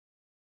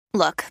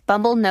Look,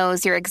 Bumble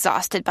knows you're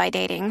exhausted by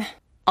dating.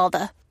 All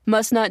the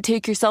must not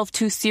take yourself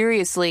too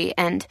seriously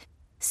and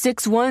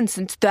 6'1"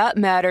 since that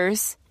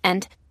matters.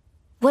 And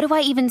what do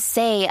I even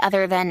say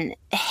other than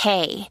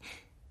hey?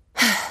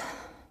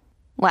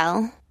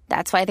 Well,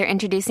 that's why they're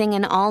introducing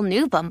an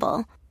all-new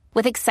Bumble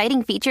with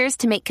exciting features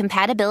to make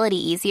compatibility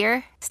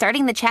easier,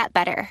 starting the chat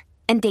better,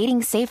 and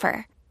dating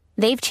safer.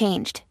 They've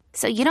changed,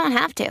 so you don't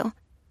have to.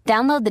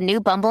 Download the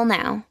new Bumble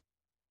now.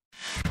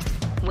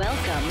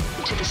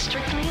 Welcome to the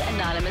Strictly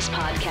Anonymous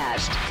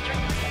Podcast.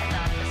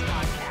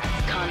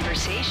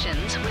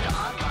 Conversations with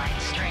online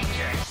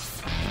strangers.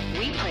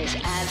 We place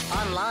ads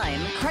online.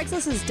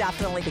 Craigslist is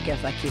definitely the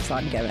gift that keeps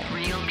on giving.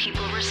 Real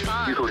people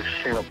respond. You go to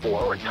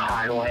Singapore or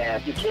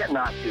Thailand, you can't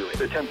not do it.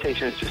 The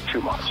temptation is just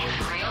too much.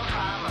 Real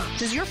problems.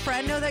 Does your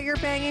friend know that you're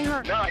banging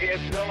her? No, he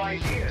has no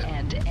idea.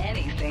 And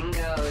anything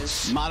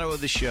goes. Motto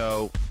of the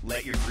show,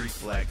 let your Greek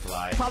flag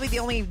fly. Probably the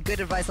only good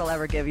advice I'll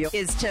ever give you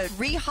is to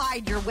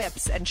re-hide your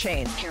whips and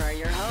chains. Here are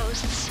your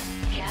hosts,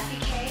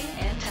 Kathy Kay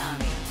and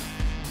Tommy.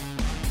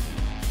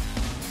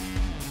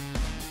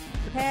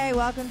 Hey,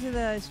 welcome to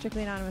the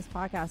Strictly Anonymous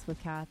podcast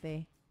with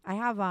Kathy. I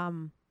have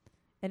an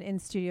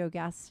in-studio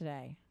guest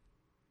today,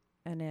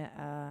 and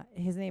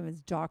his name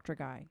is Dr.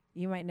 Guy.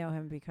 You might know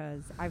him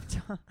because I've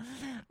talked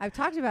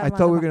about him. I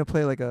thought we were going to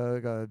play like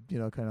a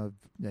kind of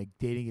like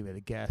dating game, a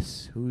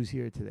guess who's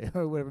here today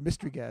or whatever,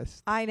 mystery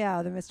guest. I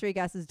know, the mystery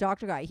guest is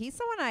Dr. Guy. He's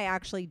someone I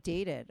actually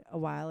dated a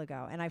while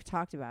ago, and I've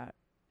talked about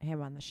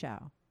him on the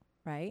show.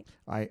 Right?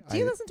 Do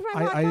you listen to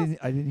my podcast?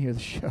 I didn't hear the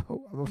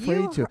show. I'm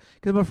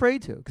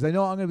afraid to. Because I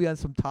know I'm going to be on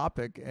some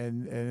topic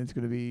and it's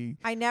going to be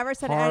I never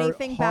said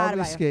anything bad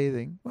about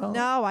scathing. Well,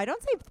 no, I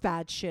don't say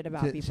bad shit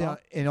about people.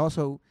 And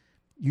also,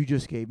 you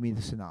just gave me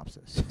the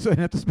synopsis. So I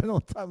didn't have to spend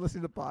all the time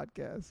listening to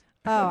podcasts.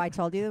 Oh, I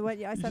told you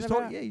what I said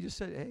about it? Yeah, you just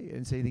said, hey, I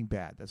didn't say anything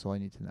bad. That's all I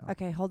need to know.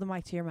 Okay, hold the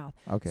mic to your mouth.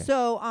 Okay.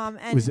 So,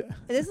 and this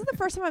is the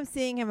first time I'm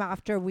seeing him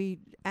after we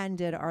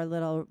ended our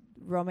little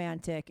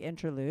romantic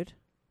interlude.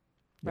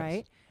 Yes.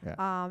 Right?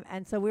 Yeah.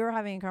 And so we were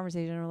having a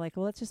conversation and we're like,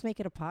 well, let's just make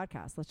it a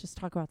podcast. Let's just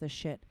talk about this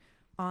shit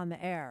on the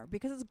air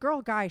because it's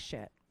girl guy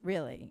shit.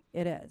 Really,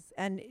 it is.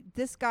 And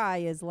this guy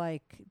is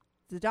like,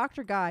 the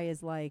Dr. Guy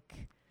is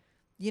like,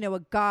 you know, a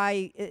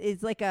guy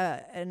is like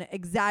an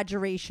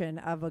exaggeration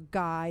of a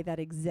guy that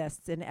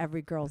exists in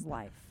every girl's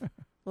life.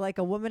 Like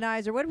a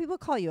womanizer. What do people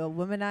call you? A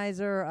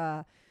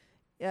womanizer?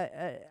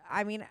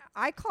 I mean,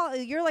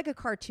 you're like a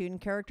cartoon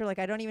character. Like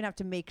I don't even have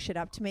to make shit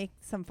up to make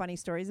some funny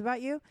stories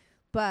about you.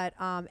 But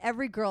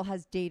every girl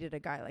has dated a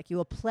guy like you,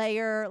 a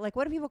player. Like,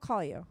 what do people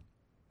call you?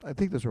 I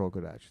think those are all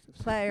good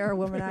adjectives. Player,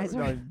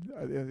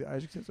 womanizer.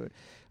 Adjectives.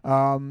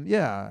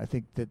 Yeah, I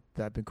think that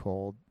I've been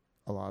called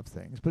a lot of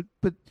things. But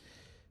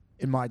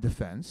in my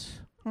defense,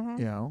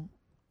 you know,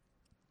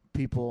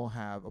 people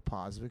have a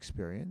positive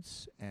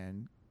experience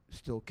and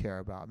still care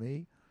about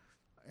me.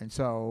 And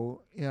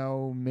so, you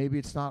know, maybe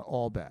it's not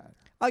all bad.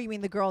 Oh, you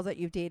mean the girls that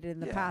you've dated in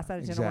the past that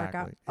it didn't work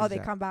out? Oh, they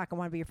come back and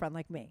want to be your friend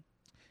like me.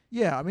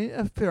 Yeah, I mean,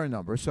 a fair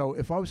number. So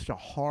if I was such a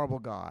horrible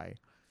guy,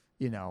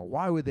 you know,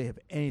 why would they have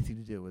anything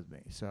to do with me?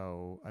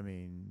 So, I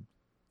mean,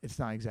 it's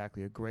not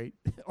exactly a great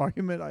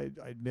argument, I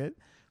admit.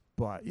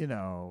 But, you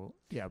know,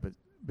 yeah, but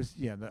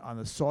yeah, on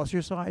the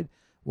saucier side,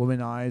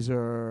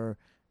 womanizer,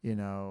 you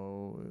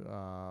know,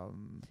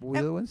 what were the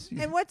other ones?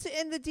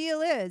 And the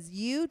deal is,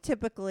 you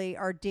typically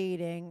are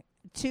dating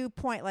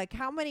like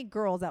how many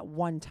girls at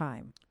one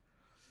time?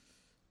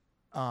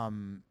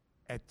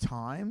 At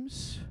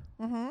times.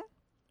 Mm-hmm.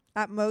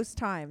 At most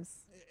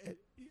times.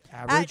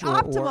 Average at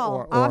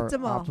optimal.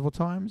 Optimal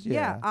times?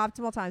 Yeah,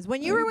 optimal times.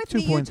 When you were with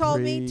me, you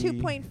told me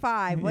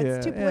 2.5.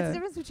 What's the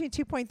difference between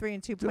 2.3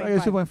 and 2.5? I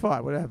guess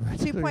 2.5, whatever.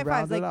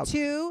 2.5 is like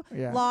two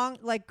long,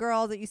 like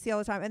girls that you see all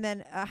the time, and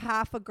then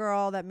half a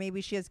girl that maybe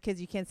she has kids,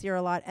 you can't see her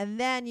a lot, and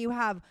then you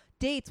have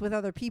dates with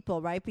other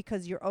people, right?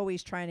 Because you're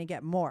always trying to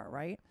get more,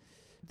 right?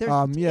 There's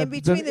in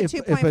between the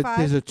 2.5. If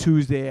there's a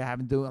Tuesday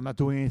I'm not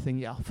doing anything,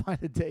 yeah, I'll find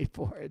a date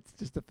for it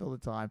just to fill the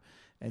time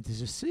and to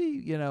just see,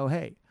 you know,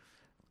 hey,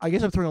 I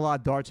guess I'm throwing a lot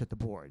of darts at the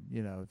board,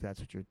 you know, if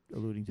that's what you're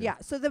alluding to. Yeah,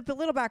 so the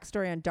little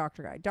backstory on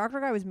Dr. Guy. Dr.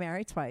 Guy was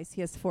married twice.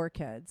 He has 4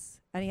 kids,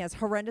 and he has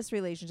horrendous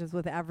relationships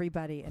with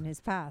everybody in his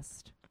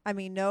past. I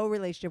mean, no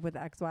relationship with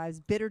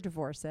ex-wives, bitter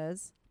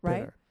divorces,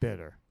 right?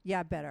 Bitter.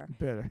 Yeah, bitter.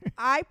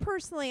 I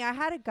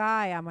had a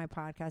guy on my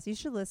podcast. You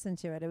should listen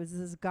to it. It was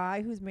this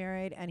guy who's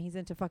married and he's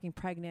into fucking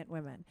pregnant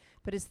women.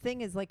 But his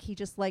thing is like he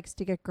just likes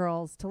to get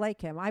girls to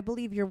like him. I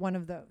believe you're one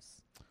of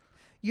those.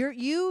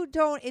 You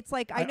don't. It's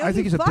like I know I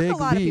think you it's fuck a big a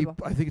lot leap. of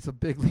people. I think it's a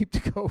big leap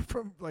to go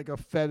from like a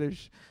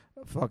fetish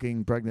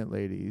fucking pregnant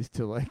ladies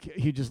to like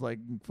you just like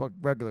fuck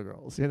regular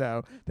girls. You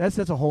know, that's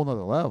a whole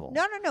nother level.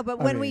 No. But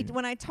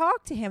when I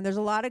talk to him, there's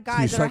a lot of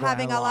guys that are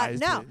having a lot.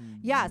 No,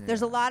 yes,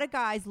 there's a lot of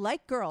guys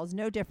like girls,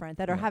 no different,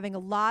 that are having a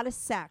lot of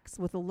sex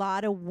with a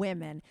lot of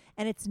women,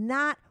 and it's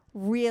not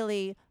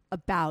really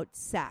about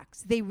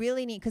sex. They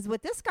really need, because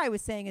what this guy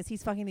was saying is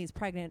he's fucking these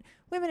pregnant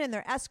women and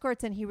they're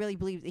escorts, and he really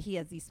believes that he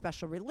has these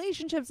special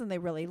relationships and they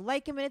really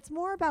like him. And it's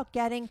more about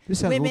getting This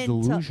sounds a women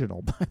little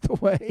delusional, by the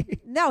way.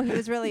 No, he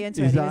was really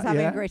into it. He's He was not-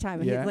 having yeah? a great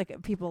time. Yeah?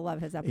 Like, people love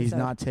his episode. He's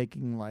not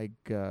taking like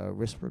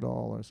Risperdal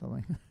or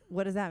something.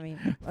 What does that mean?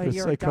 Oh, For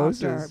you're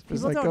psychosis. a doctor. For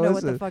People don't know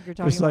what the psychosis. fuck you're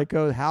For talking about.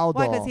 psycho Haldol.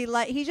 Why?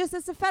 Because he just,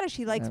 it's a fetish.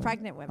 He likes Yeah.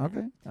 pregnant women.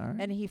 Okay, all right.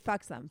 And he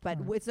fucks them. But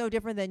All right. it's no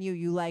different than you.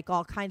 You like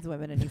all kinds of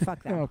women and you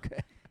fuck them.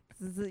 Okay.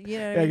 You know what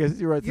Yeah, I I mean? guess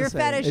you're right. Your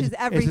fetish is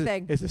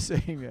everything. It's the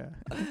same,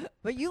 yeah.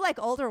 But you like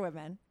older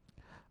women.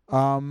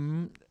 I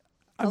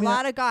A mean,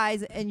 lot of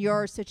guys in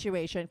your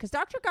situation, because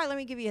Dr. Guy, let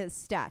me give you his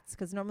stats,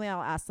 because normally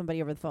I'll ask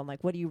somebody over the phone,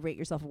 like, what do you rate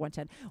yourself at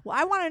 110? Well,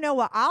 I want to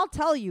know I'll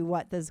tell you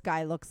what this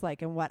guy looks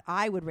like and what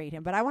I would rate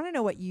him, but I want to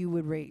know what you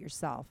would rate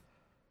yourself.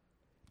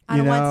 On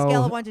You a one know,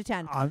 scale of 1 to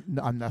 10.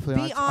 I'm definitely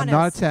Be not. I'm not a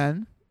honest.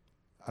 10.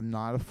 I'm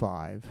not a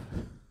 5.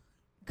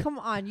 Come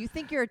on, you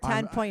think you're a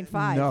I'm-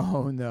 10.5.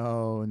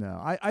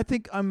 No. I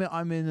think I'm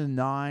in the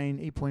 9,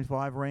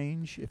 8.5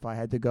 range if I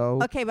had to go.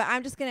 Okay, but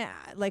I'm just gonna,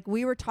 like,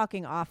 we were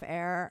talking off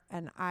air,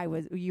 and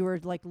you were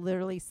like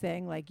literally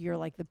saying like you're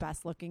like the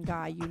best looking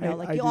guy, you know,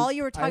 like all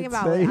you were talking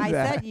about. I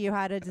said you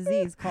had a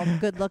disease called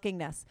good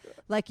lookingness.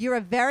 Like, you're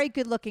a very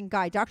good looking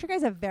guy. Dr.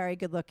 Guy's a very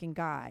good looking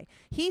guy.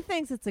 He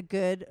thinks it's a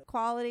good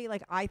quality.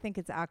 Like, I think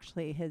it's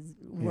actually his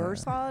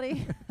worst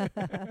quality.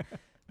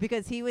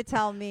 Because he would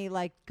tell me,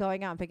 like,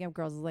 going out and picking up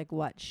girls is like,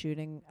 what,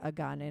 shooting a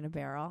gun in a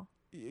barrel?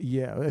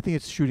 Yeah, I think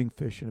it's shooting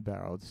fish in a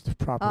barrel. It's the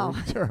proper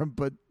Oh. term,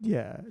 but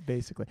yeah,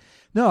 basically.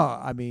 No,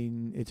 I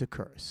mean, it's a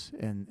curse,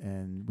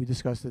 and we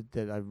discussed it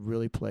that I'm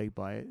really plagued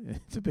by it.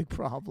 It's a big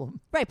problem.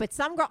 Right, but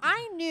some girl,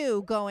 I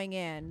knew going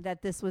in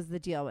that this was the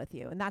deal with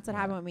you, and that's what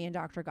happened with me and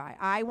Dr. Guy.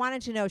 I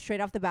wanted to know straight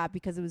off the bat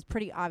because it was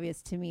pretty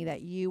obvious to me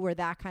that you were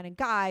that kind of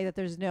guy that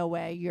there's no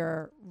way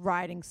you're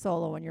riding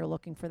solo and you're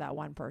looking for that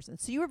one person.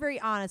 So you were very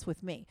honest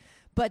with me.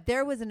 But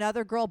there was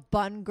another girl,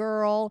 Bun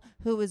Girl,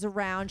 who was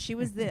around. She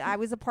was I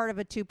was a part of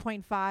a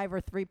 2.5 or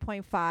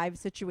 3.5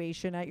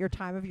 situation at your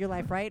time of your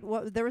life, right?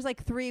 There was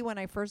like 3 when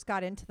I first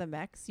got into the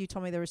mix. You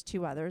told me there was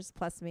 2 others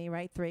plus me,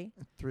 right? 3?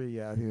 3,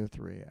 yeah, I think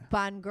 3, yeah.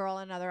 Bun Girl,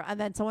 another, and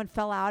then someone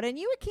fell out, and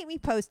you would keep me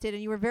posted,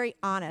 and you were very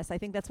honest. I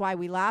think that's why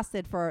we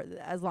lasted for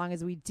as long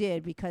as we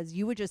did, because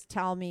you would just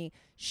tell me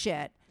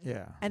shit.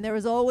 Yeah. And there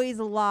was always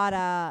a lot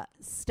of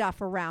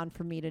stuff around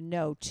for me to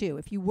know, too.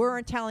 If you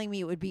weren't telling me,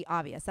 it would be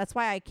obvious. That's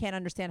why I can't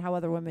understand how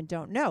other women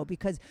don't know,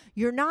 because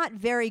you're not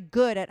very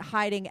good at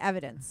hiding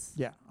evidence.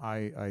 Yeah,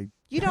 I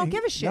You don't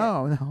give a shit.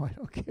 No, I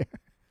don't care.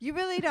 You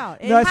really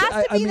don't. It No,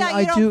 has to be that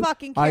you don't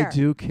fucking care. I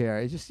do care.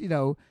 It's just,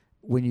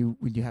 when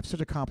you have such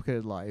a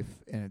complicated life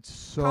and it's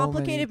so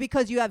complicated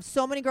because you have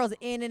so many girls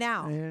in and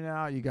out. in and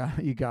out, you got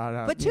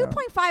But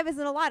 2.5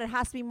 isn't a lot. It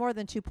has to be more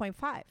than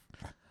 2.5.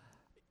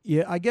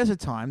 Yeah, I guess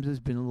at times it's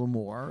been a little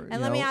more.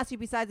 And let me ask you,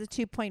 besides the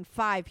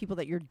 2.5 people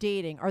that you're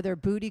dating, are there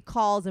booty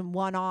calls and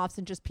one-offs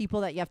and just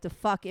people that you have to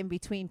fuck in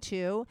between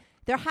too?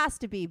 There has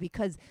to be,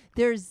 because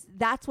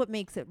that's what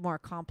makes it more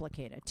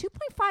complicated.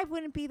 2.5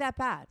 wouldn't be that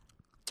bad.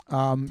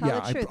 Tell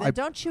the truth. And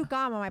don't chew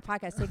gum on my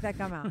podcast. Take that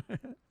gum out.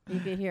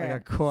 You can hear I it.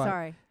 got caught.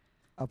 Sorry.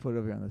 I'll put it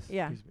over here on this.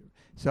 Yeah. piece of paper.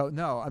 So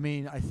no, I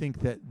mean, I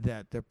think that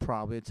there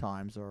probably at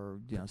times are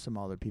some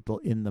other people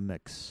in the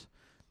mix.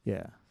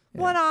 Yeah.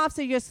 Yeah. One off,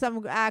 so just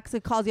some ex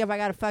that calls you up, I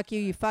gotta fuck you,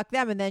 you fuck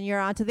them, and then you're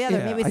on to the other.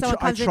 Yeah, Maybe someone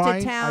comes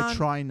into town. I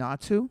try not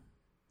to,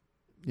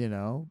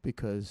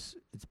 because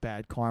it's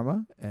bad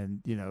karma, and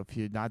if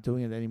you're not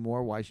doing it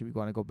anymore, why should we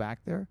want to go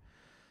back there?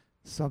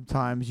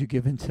 Sometimes you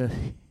give into,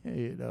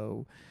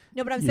 No,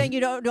 but I'm saying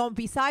you don't.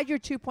 Beside your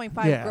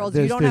 2.5 girls, you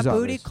there's- don't have there's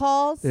booty others.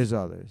 calls. There's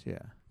others, yeah.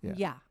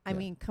 Yeah, I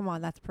mean, come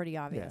on, that's pretty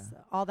obvious. Yeah.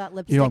 All that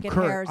lipstick and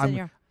hairs in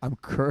your I'm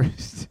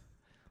cursed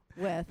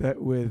with.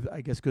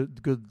 I guess the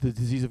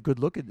disease of good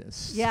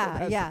lookingness. Yeah,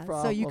 That's yeah.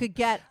 the So you problem. could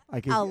get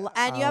I could,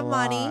 and you have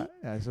money.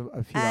 Yeah, so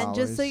a few And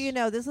just so dollars. you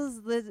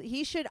know,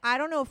 he should. I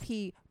don't know if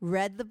he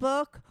read the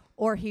book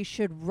or he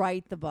should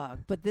write the book,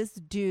 but this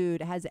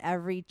dude has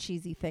every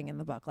cheesy thing in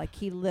the book. Like,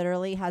 he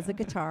literally has a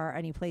guitar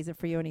and he plays it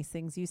for you and he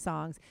sings you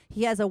songs.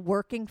 He has a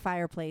working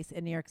fireplace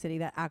in New York City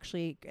that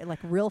actually, like,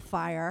 real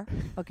fire,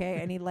 okay,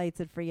 and he lights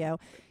it for you.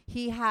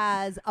 He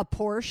has a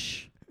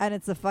Porsche. And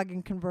it's a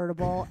fucking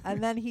convertible.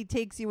 And then he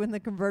takes you in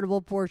the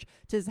convertible Porsche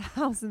to his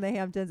house in the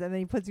Hamptons. And then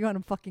he puts you on a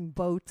fucking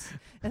boat.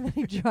 And then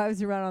he drives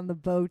you around on the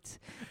boat.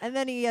 And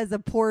then he has a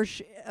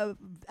Porsche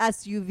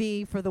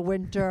SUV for the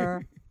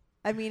winter.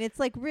 I mean, it's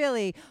like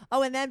really.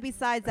 Oh, and then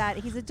besides that,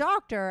 he's a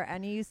doctor,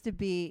 and he used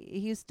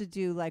to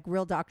do like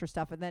real doctor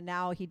stuff, and then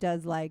now he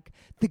does like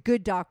the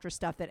good doctor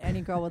stuff that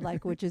any girl would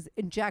like, which is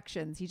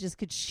injections. He just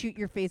could shoot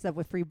your face up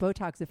with free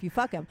Botox if you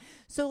fuck him.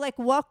 So like,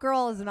 what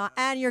girl is not?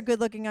 And you're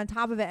good looking on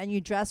top of it, and you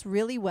dress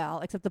really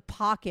well, except the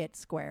pocket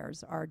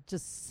squares are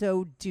just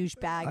so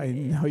douchebag. I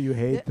know you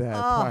hate that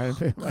part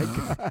of it. My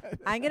God.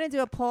 I'm gonna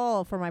do a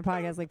poll for my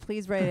podcast. Like,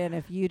 please write in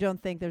if you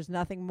don't think there's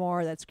nothing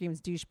more that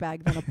screams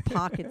douchebag than a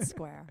pocket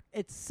square.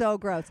 It's so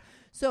gross.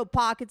 So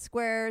pocket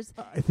squares.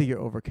 I think you're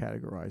over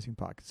categorizing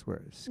pocket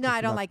squares. No,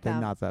 I don't like they're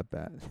them. Not that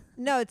bad.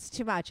 No, it's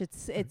too much.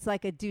 It's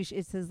like a douche.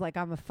 It says like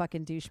I'm a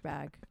fucking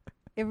douchebag.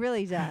 It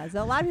really does.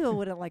 A lot of people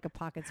wouldn't like a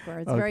pocket square.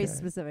 It's very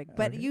specific,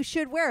 but you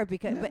should wear it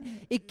because but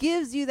it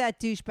gives you that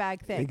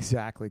douchebag thing.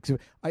 Exactly. So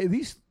at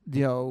least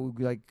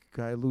like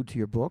I allude to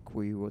your book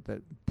where you wrote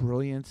that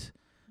brilliant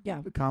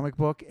comic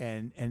book,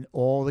 and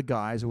all the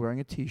guys are wearing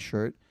a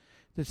T-shirt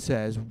that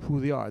says who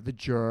they are, the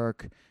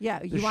jerk.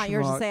 Yeah, you want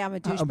yours to say I'm a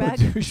douchebag? I'm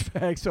a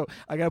douchebag. So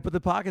I got to put the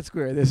pocket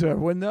square there so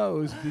everyone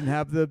knows. Didn't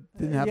have the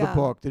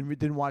book.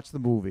 Didn't watch the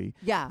movie.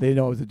 Yeah, they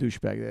know it's a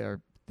douchebag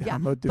there. Yeah,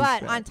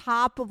 but on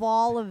top of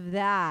all of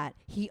that,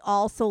 he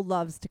also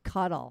loves to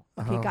cuddle.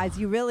 Okay, guys,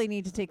 you really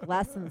need to take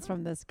lessons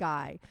from this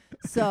guy.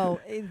 So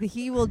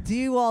he will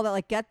do all that,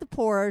 like get the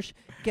Porsche,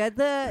 get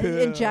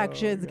the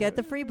injections, get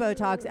the free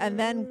Botox, and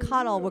then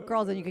cuddle with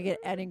girls, and you can get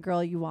any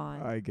girl you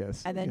want. I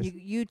guess. And then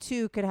you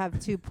too could have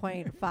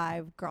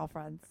 2.5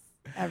 girlfriends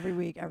every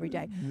week, every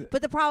day.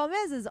 But the problem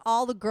is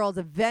all the girls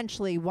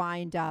eventually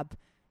wind up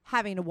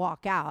having to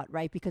walk out,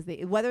 right? Because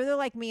whether they're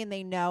like me and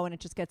they know, and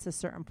it just gets to a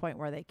certain point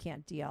where they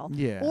can't deal,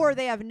 or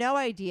they have no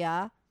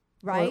idea,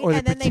 right? Or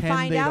and then they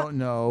find they out don't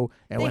know,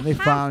 and when they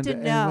find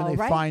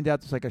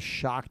out, it's like a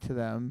shock to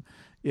them.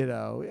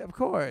 Of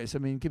course. I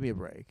mean, give me a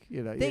break.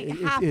 They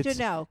have to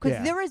know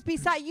because there is.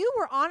 Besides, you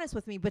were honest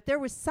with me, but there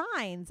was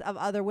signs of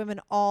other women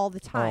all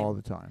the time. All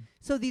the time.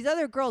 So these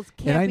other girls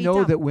can't. And I be know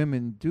dumb. that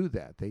women do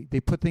that.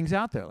 They put things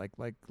out there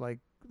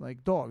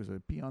like dogs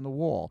that pee on the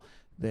wall.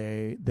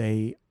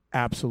 They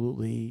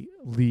absolutely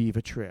leave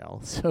a trail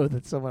so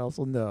that someone else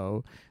will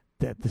know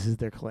that this is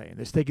their claim.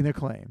 They're staking their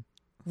claim.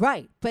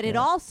 Right. But it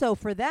also,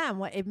 for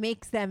them, it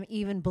makes them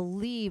even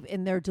believe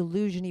in their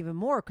delusion even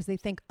more because they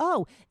think,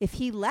 oh, if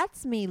he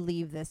lets me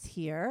leave this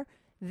here,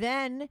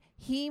 then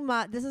he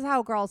must, this is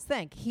how girls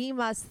think. He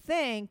must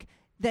think,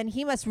 then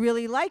he must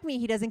really like me.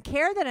 He doesn't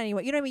care that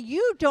anyone, you know what I mean?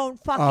 You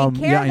don't fucking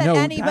care that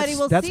anybody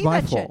will see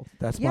that shit.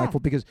 That's my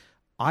fault because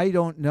I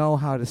don't know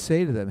how to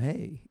say to them,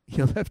 hey,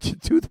 you left your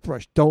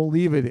toothbrush. Don't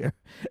leave it here.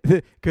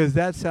 Because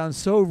that sounds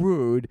so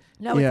rude.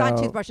 No, it's not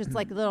toothbrush. It's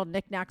like little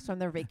knickknacks from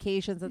their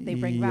vacations that they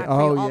bring back for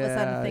you. All of a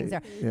sudden, things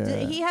there.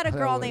 Yeah. He had a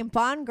girl named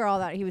Bun Girl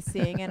that he was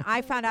seeing, and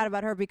I found out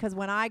about her because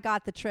when I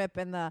got the trip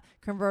in the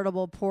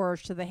convertible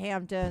Porsche to the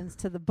Hamptons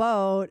to the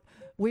boat,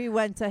 we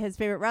went to his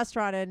favorite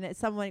restaurant,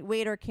 and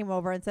waiter came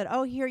over and said,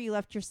 oh, here, you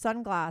left your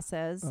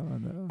sunglasses. Oh,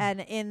 no.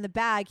 And in the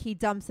bag, he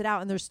dumps it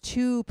out, and there's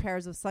 2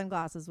 pairs of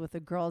sunglasses with a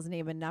girl's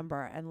name and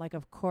number. And, like,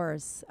 of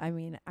course, I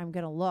mean, I'm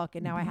going to look,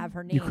 and now I have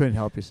her name. You couldn't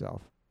help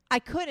yourself. I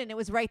couldn't. It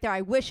was right there.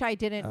 I wish I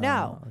didn't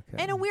know.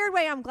 Okay. In a weird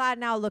way, I'm glad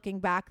now looking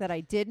back that I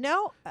did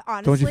know,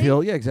 honestly. Don't you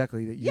feel? Yeah,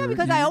 exactly.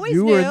 Because I always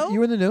knew. You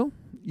were in the know.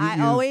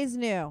 I always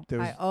knew.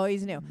 I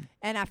always knew.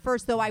 And at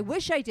first, though, I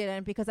wish I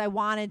didn't because I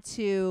wanted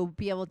to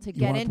be able to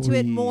get into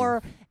it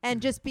more and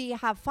just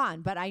have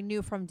fun. But I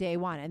knew from day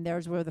one, and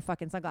there's were the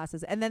fucking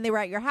sunglasses. And then they were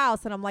at your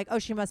house, and I'm like, oh,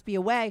 she must be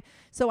away.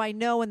 So I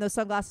know when those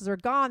sunglasses are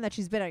gone that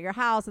she's been at your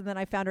house. And then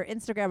I found her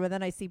Instagram, and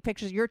then I see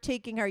pictures. You're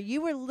taking her.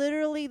 You were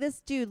literally,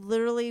 this dude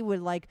literally would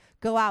like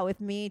go out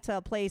with me to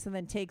a place and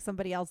then take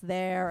somebody else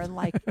there. And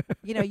like,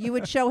 you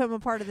would show him a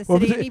part of the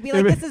city, and he'd be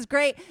like, this is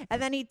great.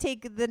 And then he'd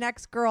take the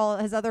next girl,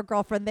 his other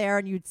girlfriend there,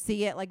 and you'd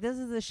see it. Like, this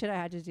is the shit I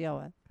had to deal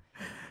with.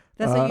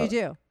 That's what you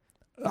do.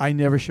 I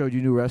never showed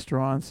you new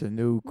restaurants and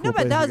new cool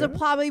but that was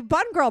places.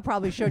 Bun Girl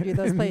probably showed you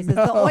those places.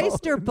 The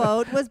oyster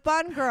boat was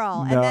Bun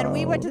Girl. And then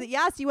we went to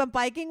you went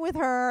biking with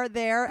her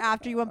there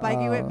after you went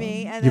biking with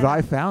me. And then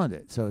I found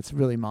it, so it's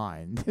really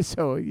mine.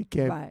 So you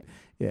can't,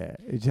 you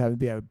just have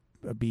to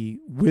be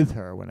with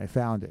her when I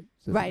found it.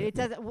 So right. It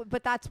doesn't,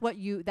 but that's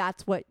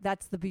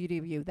the beauty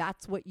of you.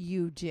 That's what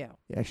you do.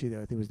 Actually, I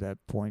think it was that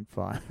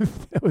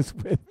 0.5 that was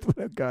when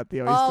I got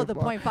the oyster. Oh, the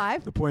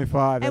 0.5? The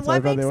 0.5. And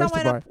what makes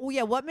someone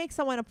what makes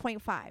someone a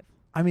 0.5?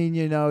 I mean,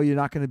 you're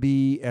not going to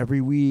be every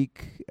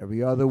week,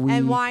 every other week.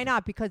 And why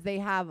not? Because they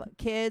have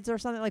kids or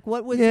something? Like,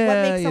 what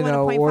makes someone a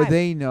 0.5? Or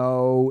they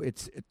know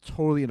it's a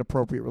totally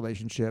inappropriate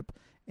relationship.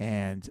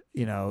 And,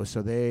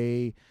 so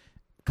they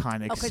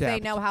kind of accept. Because they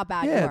know how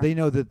bad you are. Yeah, they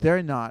know that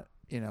they're not,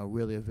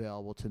 really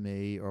available to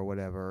me or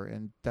whatever.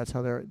 And that's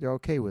how they're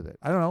okay with it.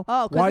 I don't know.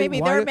 Oh, because maybe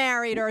they're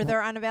married or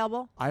they're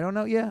unavailable? I don't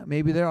know. Yeah,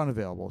 maybe they're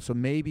unavailable. So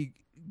maybe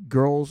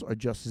girls are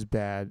just as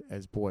bad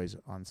as boys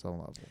on some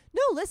level.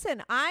 No,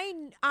 listen,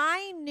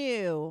 I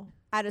knew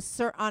on a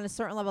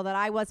certain level that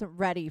I wasn't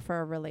ready for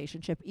a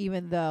relationship,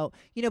 even though,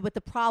 but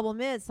the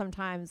problem is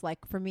sometimes,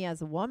 like for me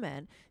as a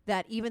woman,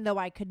 that even though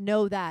I could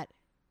know that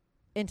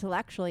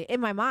intellectually in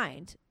my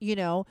mind,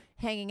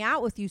 hanging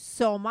out with you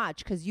so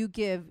much because you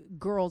give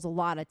girls a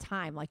lot of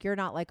time. Like you're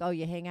not like, oh,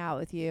 you hang out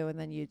with you and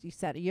then you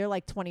said you're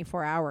like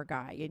 24-hour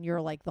guy and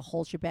you're like the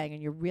whole shebang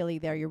and you're really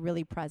there, you're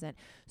really present.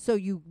 So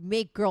you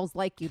make girls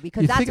like you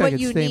because that's what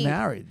you need. Stay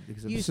married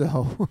because I'm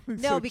so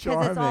no, because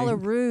charming. It's all a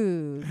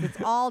ruse.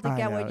 It's all to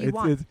get what you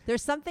want.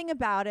 There's something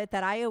about it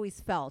that I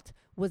always felt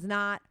was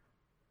not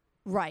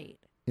right.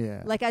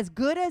 Yeah. Like, as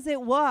good as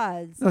it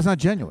was. No, it's not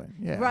genuine.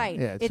 Yeah. Right.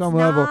 Yeah. It's some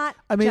level. not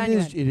I mean,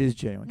 genuine. it is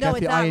genuine. No,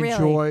 Kathy, it's not I really.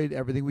 enjoyed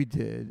everything we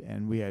did,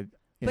 and we had.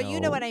 But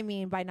you know what I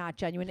mean by not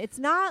genuine. It's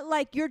not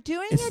like you're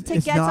doing it to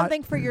it's get not-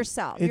 something for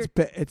yourself.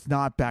 It's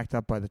not backed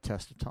up by the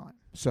test of time.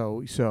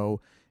 So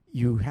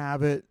you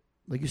have it,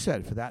 like you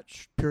said, for that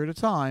period of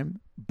time,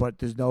 but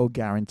there's no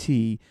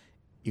guarantee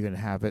you're going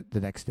to have it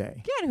the next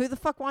day. Yeah, and who the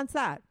fuck wants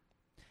that?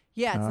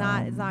 Yeah, it's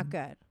not. It's not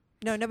good.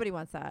 No, nobody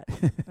wants that.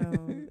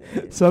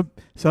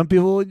 Some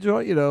people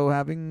enjoy,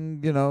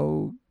 having,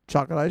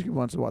 chocolate ice cream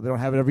once in a while. They don't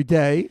have it every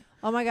day.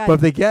 Oh my God. But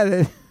if they get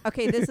it.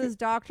 Okay, this is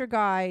Dr.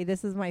 Guy.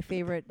 This is my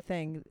favorite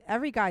thing.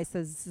 Every guy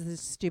says this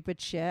is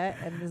stupid shit,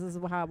 and this is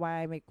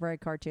why I make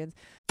great cartoons.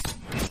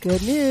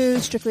 Good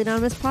news. Strictly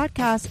Anonymous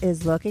Podcast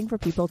is looking for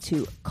people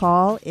to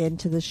call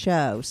into the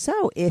show.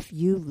 So if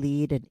you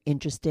lead an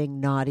interesting,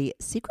 naughty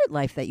secret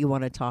life that you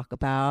want to talk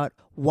about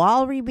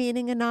while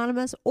remaining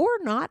anonymous or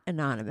not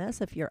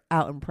anonymous, if you're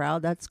out and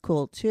proud, that's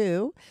cool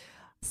too.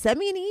 Send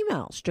me an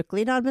email,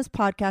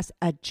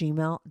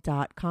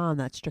 strictlyanonymouspodcast@gmail.com.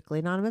 That's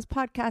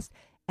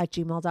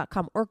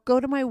strictlyanonymouspodcast@gmail.com. Or go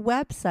to my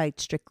website,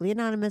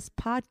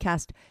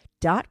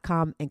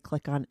 strictlyanonymouspodcast.com, and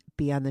click on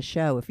Be on the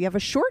Show. If you have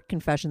a short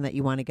confession that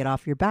you want to get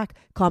off your back,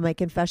 call my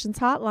confessions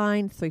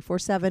hotline,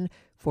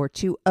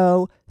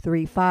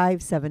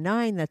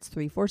 347-420-3579. That's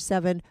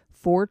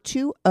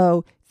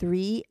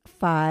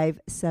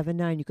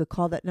 347-420-3579. You could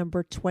call that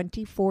number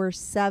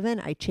 24/7.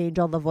 I change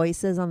all the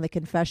voices on the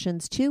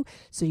confessions too,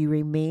 so you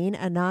remain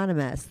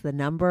anonymous. The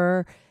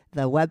number,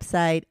 the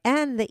website,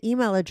 and the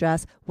email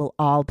address will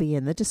all be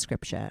in the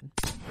description.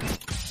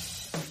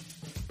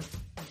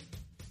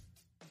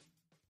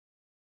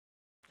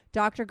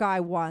 Dr. Guy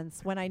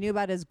once, when I knew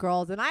about his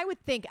girls, and I would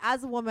think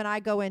as a woman, I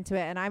go into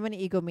it and I'm an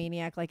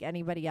egomaniac like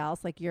anybody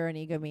else, like you're an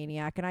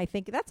egomaniac. And I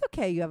think that's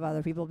okay. You have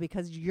other people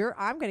because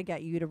I'm going to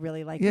get you to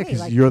really like me.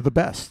 Because like, you're the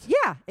best.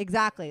 Yeah,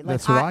 exactly. Like,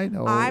 That's what I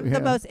know. I'm yeah.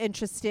 the most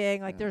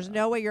interesting. Like there's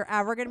no way you're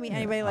ever going to meet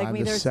anybody like I'm me.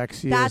 the There's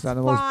sexiest. That's I'm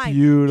the fine. most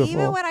beautiful.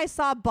 Even when I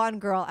saw Bun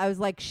Girl, I was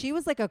like, she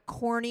was like a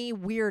corny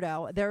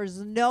weirdo.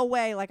 There's no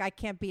way like I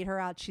can't beat her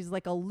out. She's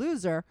like a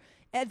loser.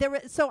 And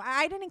so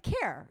I didn't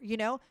care,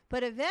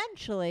 but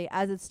eventually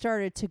as it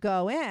started to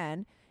go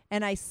in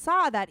and I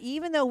saw that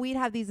even though we'd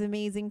have these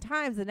amazing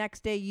times, the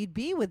next day you'd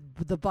be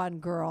with the Bun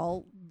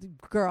girl,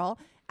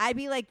 I'd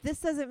be like, this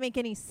doesn't make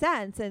any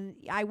sense. And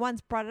I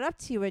once brought it up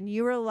to you and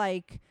you were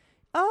like,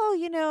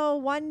 oh,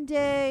 one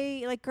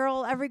day, like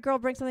every girl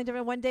brings something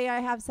different. One day I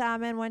have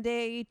salmon, one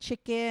day I eat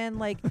chicken.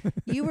 Like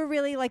you were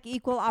really like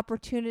equal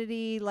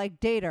opportunity, like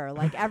dater.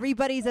 Like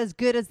everybody's as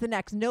good as the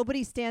next.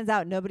 Nobody stands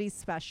out. Nobody's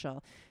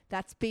special.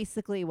 That's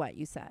basically what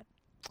you said.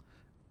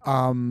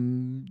 Yeah,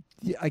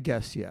 I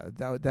guess, yeah.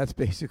 That's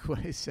basically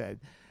what I said.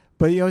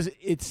 But,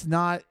 it's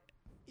not,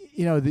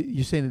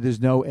 you're saying that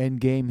there's no end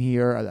game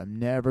here. I'm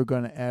never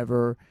going to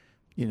ever,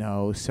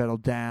 settle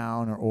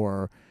down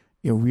or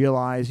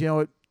realize,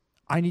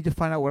 I need to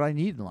find out what I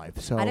need in life.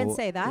 So I didn't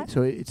say that.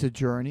 So it's a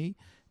journey.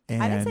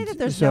 And I didn't say that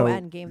there's no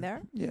end game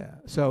there. Yeah.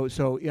 So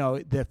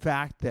the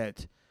fact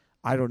that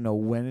I don't know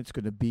when it's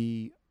going to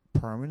be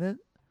permanent,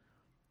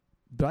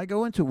 but I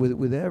go into it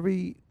with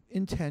every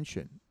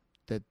intention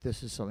that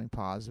this is something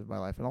positive in my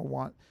life. I don't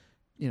want,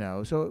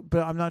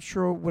 but I'm not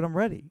sure when I'm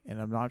ready,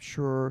 and I'm not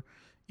sure,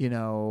 when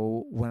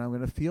I'm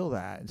going to feel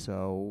that. And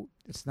so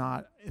it's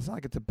not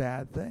like it's a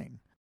bad thing.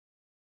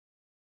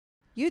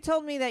 You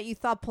told me that you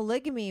thought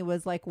polygamy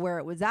was like where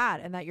it was at,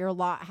 and that you're a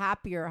lot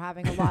happier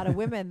having a lot of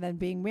women than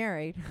being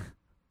married.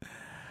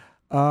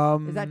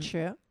 Is that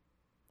true?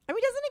 I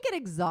mean, doesn't it get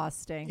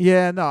exhausting?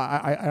 Yeah, no,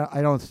 I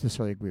don't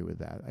necessarily agree with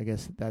that. I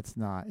guess that's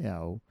not,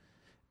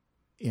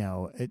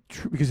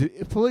 because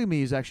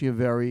polygamy is actually a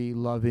very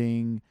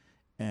loving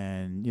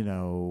and,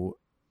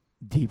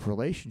 deep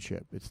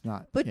relationship. It's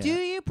not. But do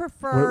you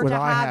prefer what to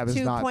I have have is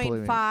not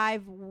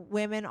 2.5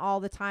 women all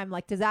the time?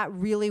 Like, does that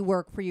really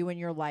work for you in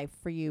your life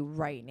for you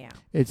right now?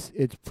 It's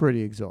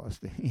pretty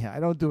exhausting. Yeah,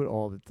 I don't do it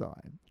all the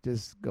time.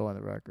 Just go on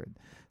the record.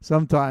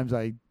 Sometimes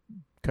I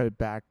cut it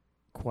back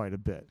quite a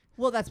bit.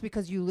 Well, that's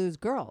because you lose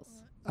girls.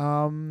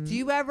 Do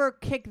you ever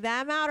kick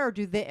them out, or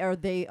are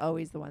they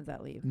always the ones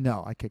that leave?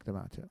 No, I kick them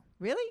out too.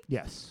 Really?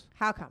 Yes.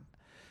 How come?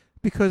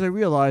 Because I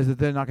realize that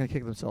they're not going to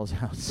kick themselves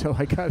out, so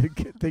I got to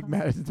take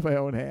matters into my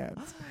own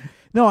hands.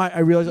 No, I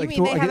realize. You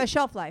mean they have a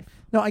shelf life?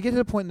 No, I get to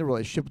the point in the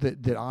relationship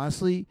that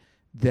honestly,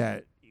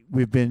 that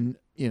we've been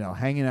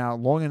hanging out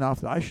long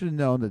enough that I should have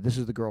known that this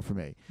is the girl for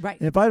me. Right.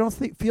 And if I don't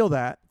feel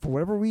that for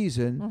whatever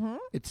reason,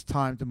 it's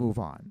time to move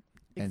on.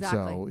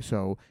 Exactly. And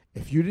so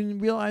if you didn't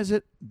realize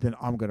it, then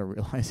I'm going to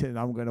realize it, and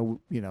I'm going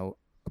to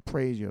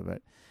appraise you of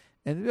it.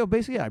 And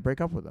basically, I break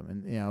up with them,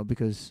 and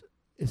because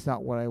it's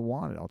not what I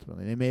wanted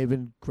ultimately. They may have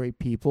been great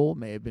people,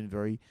 may have been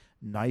very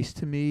nice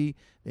to me.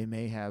 They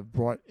may have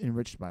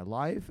enriched my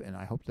life, and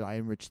I hope that I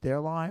enriched their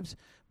lives.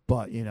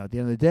 But at the end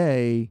of the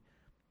day,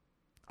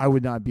 I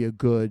would not be a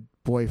good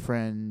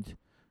boyfriend,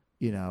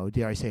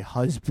 dare I say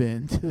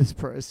husband to this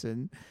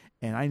person,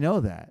 and I know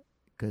that.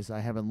 Because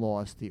I haven't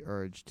lost the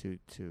urge to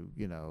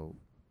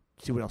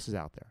see what else is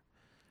out there.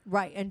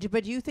 Right.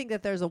 But do you think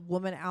that there's a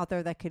woman out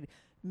there that could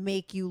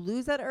make you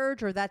lose that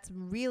urge, or that's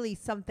really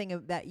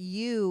something that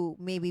you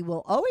maybe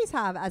will always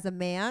have as a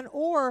man,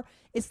 or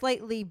is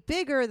slightly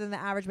bigger than the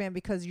average man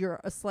because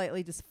you're a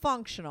slightly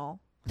dysfunctional?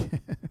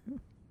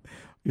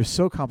 You're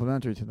so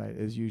complimentary tonight,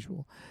 as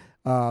usual.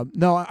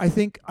 No, I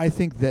think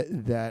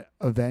that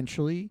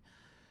eventually,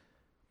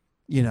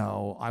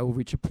 I will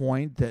reach a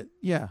point that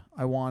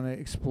I want to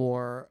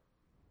explore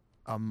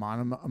a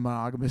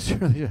monogamous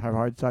relationship. I have a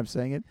hard time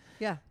saying it.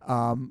 Yeah.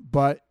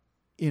 But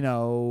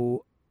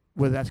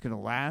whether that's going to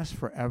last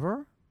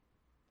forever,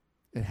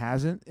 it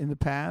hasn't in the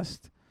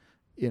past.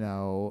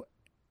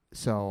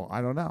 So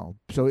I don't know.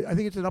 So I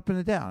think it's an up and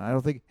a down. I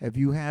don't think. Have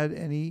you had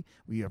any?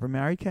 Were you ever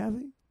married,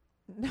 Kathy?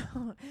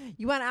 No,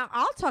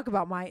 I'll talk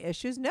about my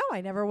issues. No, I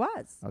never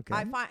was. Okay.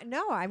 I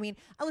mean,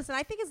 listen,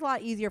 I think it's a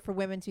lot easier for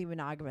women to be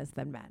monogamous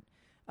than men.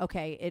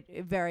 Okay.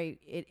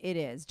 It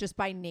is just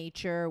by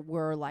nature.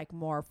 We're like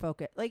more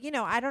focused. Like,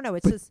 I don't know.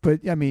 It's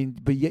but yet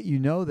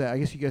that. I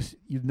guess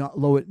you not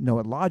know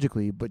it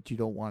logically, but you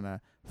don't want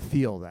to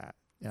feel that.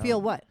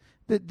 Feel what?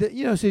 So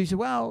you say,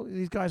 well,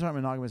 these guys aren't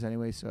monogamous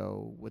anyway,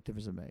 so what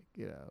difference does it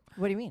make?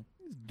 What do you mean?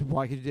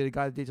 Why could you date a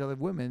guy that dates other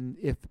women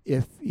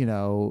if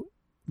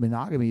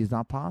monogamy is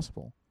not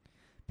possible?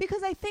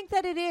 Because I think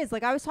that it is.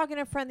 Like, I was talking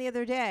to a friend the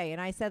other day,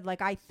 and I said,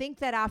 like, I think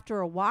that after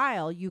a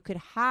while you could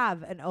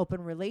have an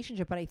open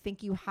relationship, but I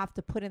think you have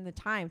to put in the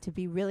time to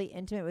be really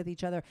intimate with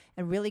each other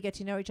and really get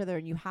to know each other.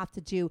 And you have to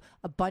do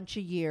a bunch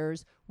of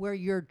years where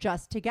you're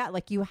just together,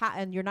 like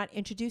and you're not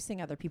introducing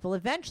other people.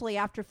 Eventually,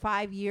 after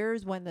 5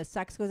 years, when the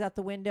sex goes out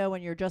the window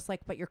and you're just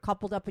like, but you're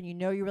coupled up and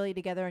you're really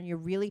together and you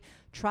really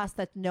trust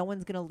that no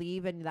one's going to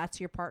leave and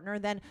that's your partner,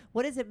 then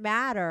what does it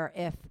matter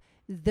if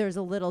there's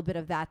a little bit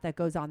of that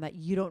goes on that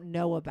you don't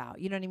know about?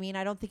 You know what I mean?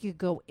 I don't think you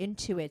go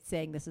into it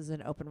saying this is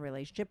an open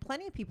relationship.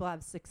 Plenty of people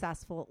have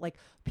successful, like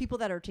people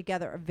that are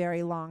together a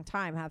very long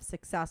time have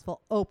successful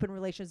open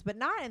relations, but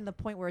not in the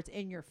point where it's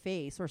in your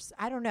face or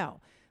I don't know.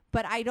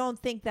 But I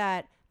think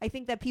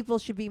that people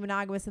should be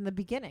monogamous in the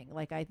beginning.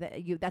 Like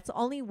that's the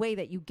only way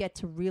that you get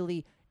to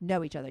really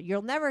know each other.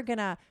 You're never going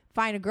to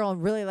find a girl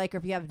and really like her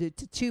if you have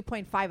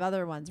 2.5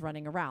 other ones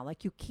running around.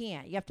 Like, you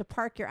can't. You have to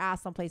park your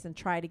ass someplace and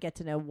try to get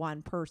to know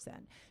one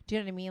person. Do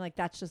you know what I mean? Like,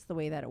 that's just the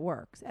way that it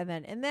works. And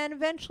then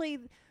eventually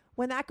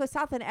when that goes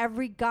south and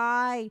every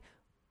guy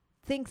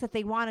thinks that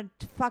they want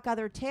to fuck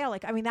other tail.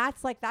 Like, I mean,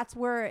 that's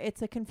where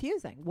it's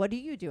confusing. What do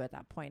you do at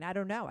that point? I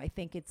don't know. I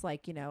think it's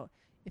like,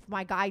 if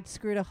my guy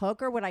screwed a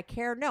hooker, would I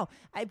care? No.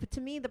 But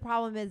to me, the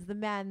problem is the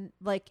men,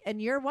 like,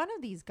 and you're one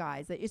of these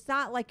guys. It's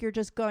not like you're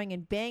just going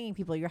and banging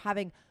people. You're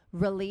having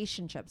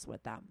relationships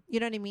with them.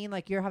 You know what I mean?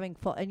 Like, you're having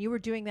and you were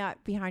doing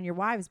that behind your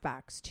wives'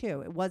 backs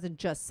too. It wasn't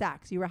just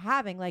sex. You were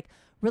having like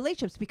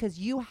relationships because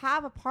you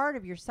have a part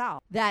of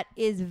yourself that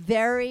is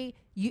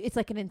it's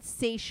like an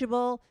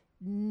insatiable,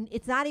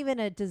 it's not even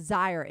a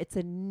desire. It's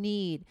a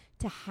need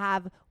to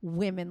have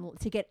women,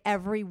 to get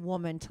every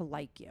woman to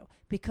like you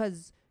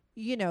because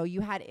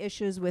you had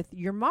issues with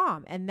your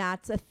mom, and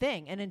that's a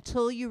thing. And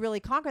until you really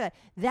conquer that,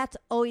 that's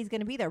always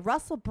going to be there.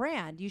 Russell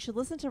Brand, you should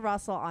listen to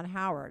Russell on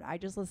Howard. I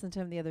just listened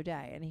to him the other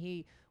day, and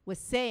he was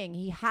saying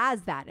he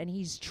has that, and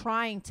he's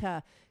trying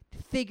to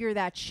figure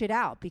that shit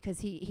out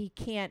because he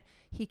can't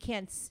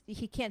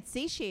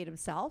satiate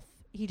himself.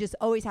 He just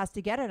always has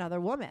to get another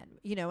woman,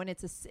 and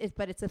it's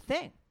a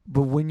thing.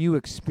 But when you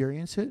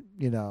experience it,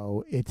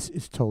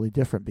 it's totally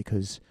different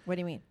because. What do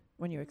you mean?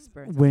 When you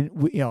experience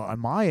on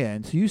my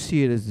end, so you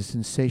see it as this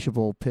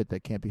insatiable pit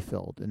that can't be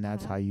filled, and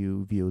that's how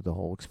you view the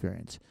whole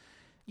experience.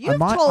 You've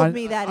told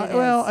me that it is.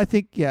 Well, I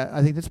think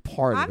that's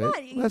part of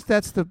it.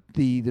 That's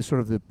the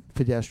sort of the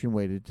pedestrian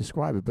way to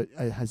describe it. But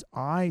as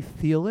I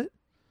feel it,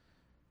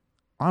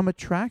 I'm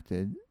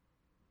attracted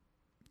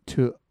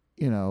to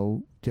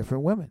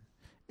different women,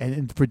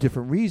 and for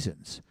different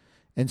reasons.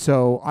 And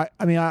so, I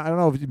don't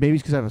know if maybe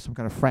it's because I have some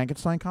kind of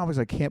Frankenstein complex.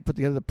 I can't put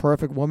together the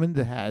perfect woman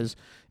that has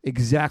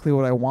exactly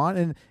what I want.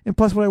 And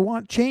plus what I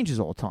want changes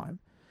all the time.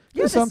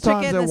 Yeah,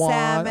 sometimes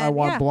I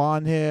want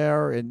blonde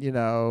hair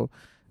and,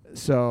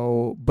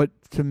 so, but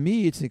to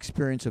me, it's an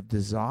experience of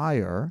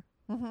desire,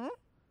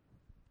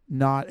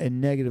 not a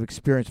negative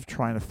experience of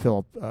trying to fill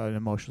up an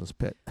emotionless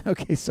pit.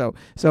 Okay, so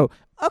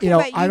okay,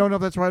 I don't know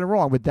if that's right or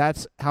wrong, but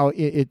that's how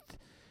the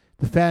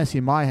fantasy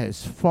in my head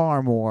is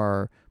far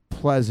more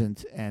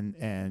pleasant and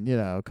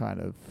kind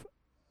of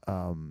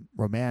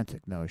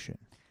romantic notion.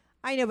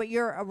 I know, but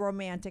you're a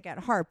romantic at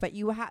heart. But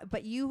you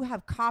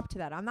have copped to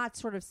that. I'm not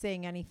sort of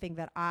saying anything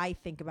that I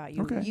think about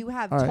you. Okay. You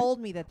have told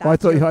me that. Well, I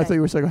thought you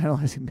were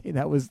psychoanalyzing me.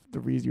 That was the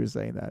reason you were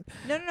saying that.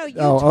 No. You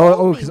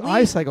told me. Because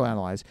I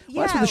psychoanalyze.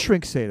 Well, that's what the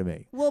shrinks say to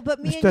me. Well, but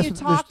me and you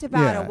talked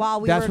about it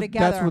while we were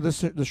together.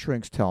 That's what the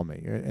shrinks tell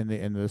me, and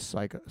the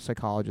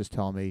psychologists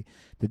tell me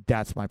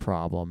that's my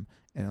problem.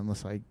 And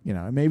unless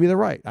maybe they're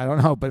right. I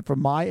don't know. But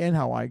from my end,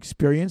 how I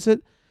experience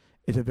it,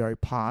 it's a very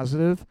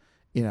positive.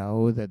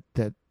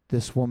 That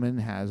this woman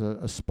has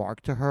a spark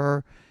to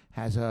her,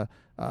 has a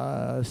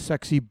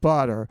sexy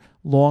butt or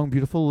long,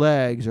 beautiful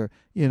legs or,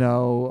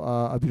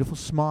 a beautiful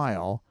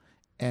smile.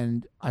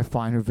 and I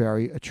find her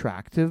very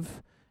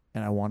attractive,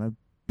 and I want to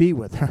be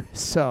with her.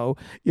 So,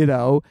 you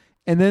know,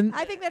 and then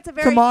I think that's a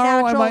very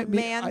tomorrow natural I might meet,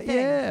 man thing.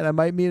 yeah, and I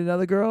might meet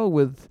another girl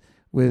with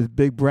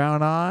big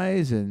brown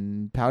eyes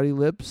and pouty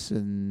lips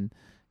and,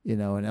 you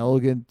know, an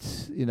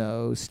elegant, you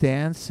know,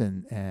 stance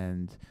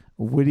and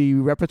witty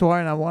repertoire,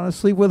 and I want to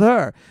sleep with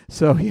her.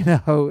 So, you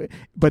know,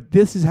 but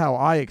this is how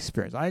I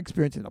experience. I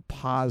experience it in a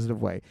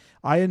positive way.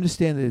 I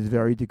understand that it's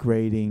very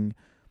degrading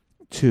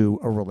to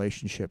a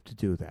relationship to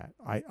do that.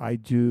 I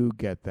do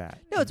get that.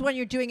 No, it's when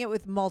you're doing it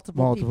with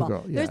multiple people.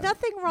 Girls, yeah. There's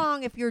nothing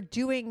wrong if you're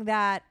doing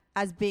that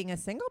as being a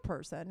single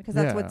person, because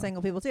that's what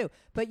single people do.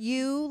 But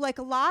you, like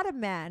a lot of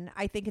men,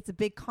 I think it's a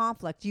big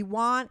conflict. You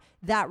want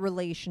that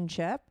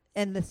relationship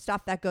and the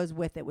stuff that goes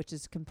with it, which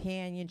is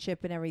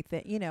companionship and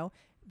everything, you know,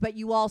 but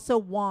you also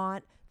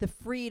want the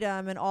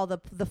freedom and all the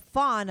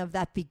fun of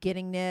that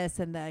beginningness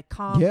and the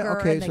conquer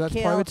and the so that's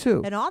kill part of it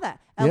too. and all that.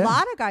 A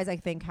lot of guys, I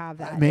think, have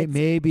that.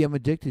 Maybe I'm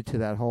addicted to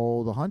that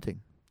the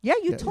hunting. Yeah,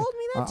 you told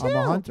me that too. I'm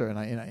a hunter,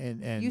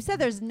 and you said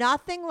there's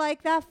nothing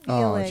like that oh,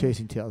 feeling.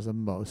 chasing tails is the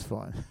most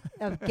fun.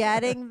 Of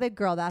getting the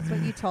girl. That's what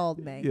you told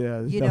me.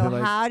 Yeah, you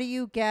know, how do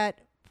you get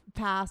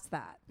past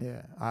that?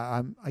 Yeah,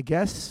 I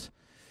guess,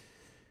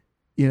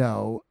 you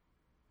know,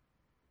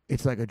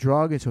 it's like a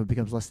drug, and so it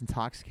becomes less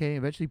intoxicating.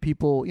 Eventually,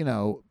 people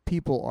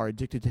are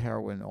addicted to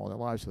heroin all their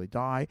lives, so they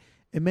die.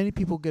 And many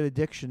people get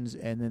addictions,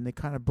 and then they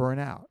kind of burn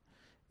out.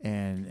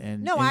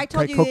 I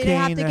told you you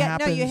have to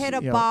get you hit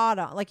a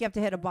bottom. Like you have to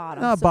hit a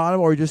bottom. No,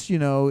 bottom, or just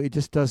it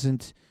just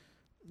doesn't.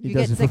 It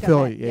doesn't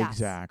fulfill you. Yes.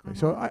 Exactly.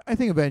 So I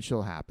think eventually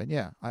it'll happen.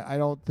 Yeah, I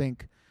don't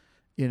think,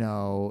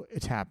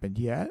 it's happened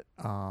yet.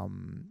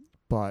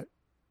 But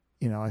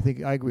I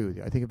think I agree with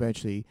you. I think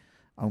eventually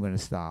I'm going to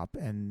stop,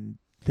 and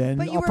then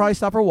I'll probably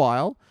stop for a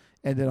while,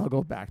 and then I'll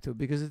go back to it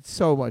because it's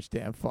so much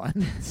damn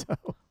fun. So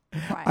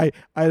right.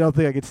 I don't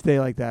think I could stay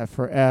like that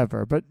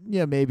forever. But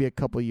yeah, maybe a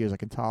couple of years I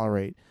can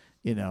tolerate,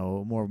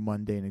 more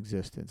mundane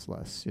existence,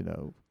 less,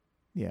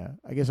 Yeah,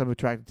 I guess I'm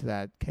attracted to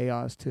that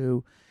chaos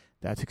too.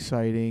 That's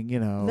exciting,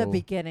 The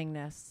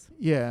beginningness.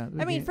 Yeah.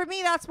 I mean, for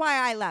me, that's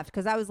why I left,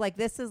 because I was like,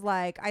 this is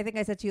like, I think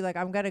I said to you, like,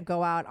 I'm going to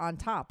go out on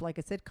top, like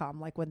a sitcom,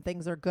 like when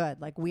things are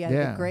good. Like we had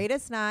the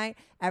greatest night.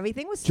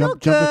 Everything was still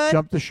good.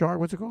 Jump the shark.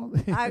 What's it called?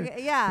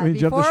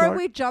 Before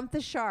we jump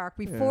the shark,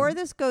 before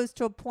this goes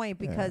to a point,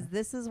 because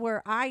this is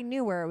where I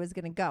knew where it was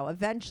going to go.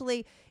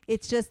 Eventually,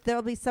 it's just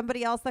there'll be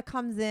somebody else that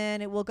comes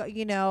in. It will go,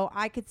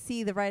 I could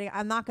see the writing.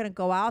 I'm not going to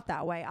go out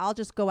that way. I'll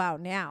just go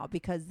out now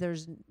because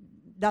there's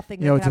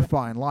nothing. It's a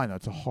fine line.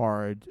 It's a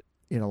hard,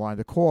 line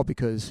to call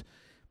because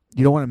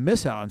you don't want to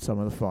miss out on some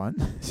of the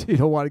fun. So you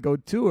don't want to go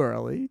too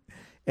early.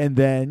 And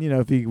then,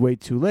 if you wait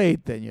too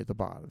late, then you're at the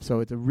bottom. So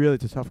it's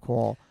a tough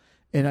call.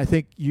 And I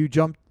think you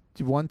jumped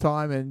one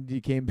time and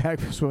you came back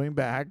for swimming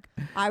back.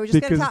 I was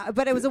just going to talk,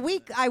 but it was a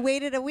week. I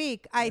waited a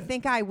week. I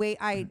think I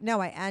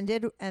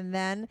ended, and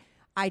then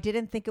I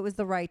didn't think it was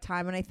the right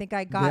time, and I think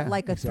I got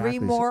 3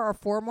 more or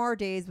 4 more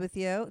dates with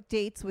you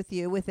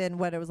within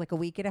it was like a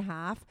week and a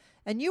half.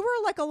 And you were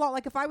like a lot,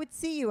 like if I would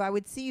see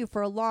you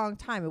for a long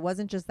time. It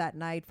wasn't just that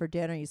night for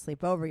dinner, you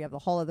sleep over, you have the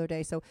whole other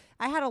day. So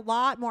I had a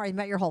lot more. I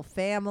met your whole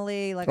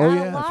family. Like I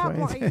had a lot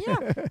more.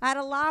 Yeah, I had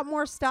a lot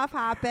more stuff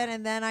happen,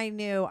 and then I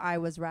knew I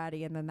was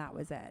ready, and then that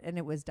was it, and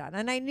it was done.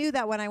 And I knew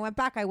that when I went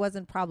back, I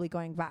wasn't probably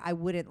going back. I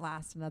wouldn't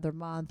last another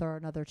month or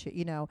another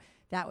 2.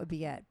 That would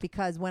be it.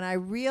 Because when I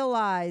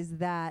realized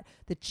that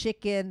the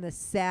chicken, the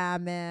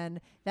salmon,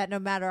 that no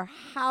matter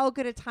how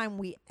good a time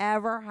we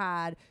ever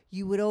had,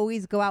 you would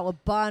always go out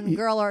with Bun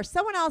Girl or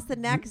someone else the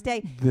next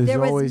day. There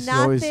was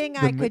nothing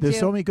I could do. There's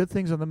so many good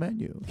things on the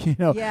menu.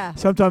 Yeah.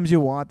 Sometimes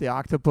you want the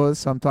octopus.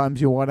 Sometimes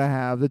you want to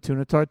have the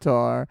tuna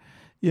tartare.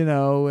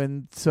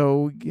 And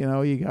so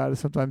you got to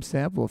sometimes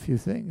sample a few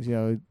things.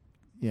 You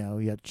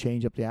have to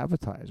change up the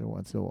appetizer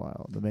once in a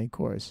while, the main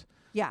course.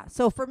 Yeah.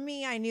 So for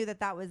me, I knew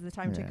that was the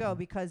time to go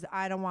because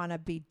I don't want to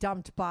be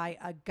dumped by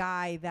a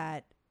guy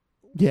that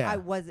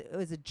it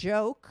was a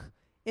joke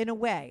in a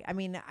way. I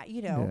mean,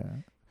 Yeah.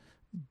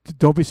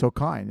 Don't be so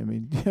kind. I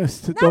mean,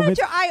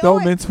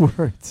 don't mince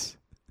words.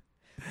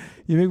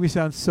 You make me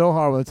sound so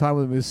horrible. The time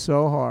with him is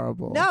so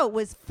horrible. No, it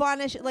was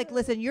funish. Like,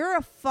 listen, you're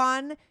a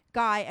fun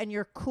guy and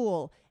you're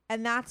cool.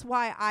 And that's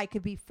why I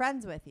could be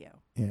friends with you.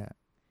 Yeah.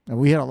 And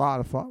we had a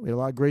lot of fun. We had a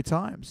lot of great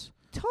times.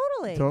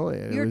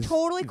 Totally. You're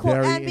totally cool.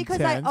 And because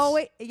intense. I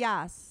always,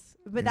 yes.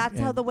 But that's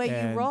how the way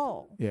you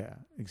roll. Yeah,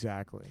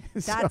 exactly.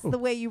 That's the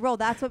way you roll.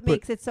 That's what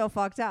makes it so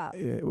fucked up.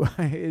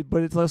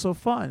 But it's also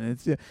fun.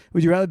 It's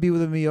would you rather be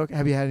with a mediocre?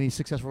 Have you had any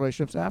successful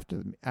relationships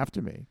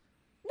after me?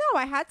 No,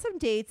 I had some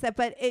dates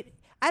but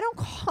I don't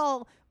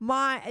call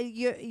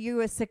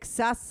you a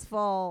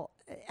successful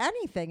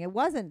anything. It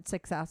wasn't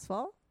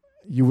successful.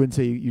 You wouldn't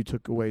say you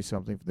took away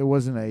something. There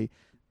wasn't a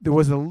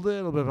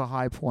little bit of a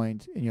high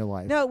point in your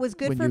life. No, it was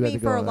good for me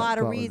for a lot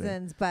of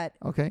reasons, but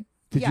okay.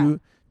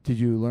 Did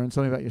you learn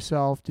something about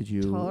yourself? Did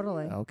you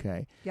totally?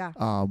 Okay.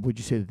 Yeah. Would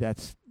you say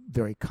that's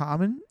very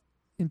common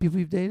in people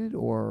you've dated,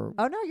 or?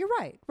 Oh no, you're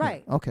right.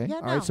 Right. Yeah. Okay. Yeah,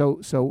 all right.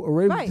 So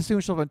already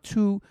distinguish yourself on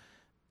two,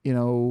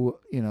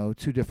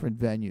 two different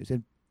venues.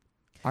 And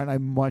Aren't I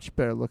much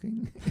better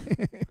looking?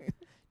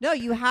 No,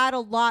 you had a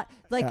lot.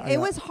 Like Yeah, it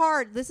was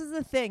hard. This is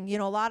the thing. You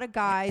know, a lot of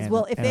guys. And-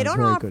 well, if and they I'm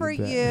don't very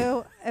good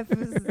offer at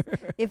that.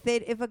 you,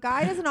 if a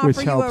guy doesn't Which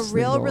offer you a helps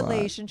real things a lot.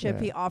 relationship,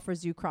 Yeah. he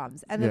offers you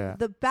crumbs. And Yeah.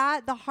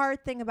 the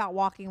hard thing about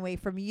walking away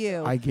from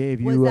you, I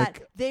gave was you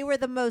that they were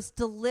the most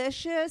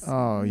delicious.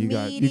 oh, you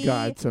meaty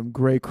got some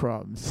great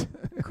crumbs.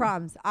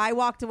 crumbs. I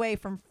walked away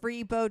from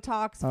free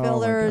Botox Oh, my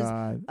fillers,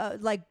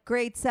 God. like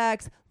great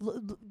sex,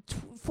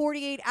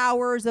 48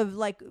 hours of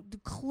like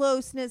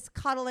closeness,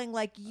 cuddling.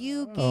 Like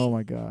you gave. Oh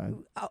my God.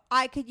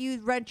 I could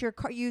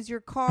use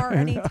your car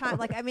anytime.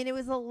 Like, I mean, it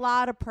was a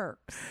lot of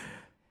perks.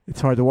 It's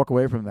hard to walk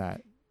away from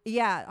that.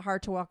 Yeah,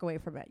 hard to walk away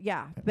from it.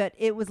 Yeah, but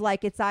it was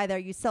like it's either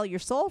you sell your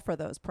soul for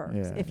those perks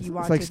Yeah. if you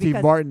want it's like to. Steve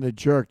because Martin, the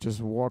jerk,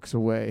 just walks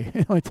away.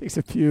 It only takes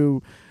a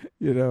few,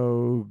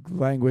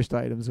 languished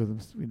items with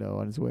him,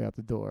 on his way out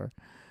the door.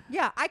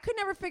 yeah, I could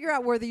never figure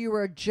out whether you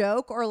were a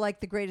joke or like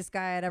the greatest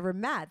guy I'd ever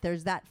met.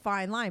 There's that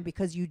fine line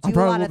because you do I'm a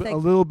lot probably of a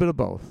things. little bit of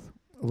both.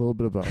 A little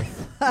bit of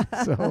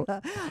both. So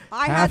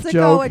I half had to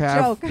go with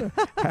half, joke.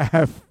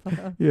 half,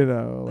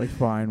 like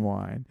fine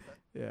wine.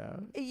 Yeah.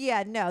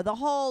 Yeah, no, the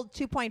whole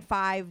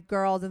 2.5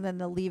 girls and then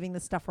the leaving the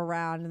stuff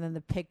around and then the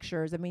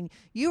pictures. I mean,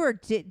 you were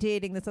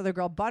dating this other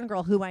girl, Bun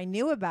Girl, who I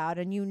knew about,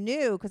 and you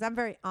knew because I'm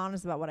very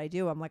honest about what I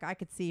do. I'm like, I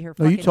could see her.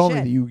 No, you fucking told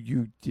shit. me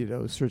that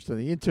you searched on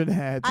the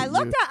internet. I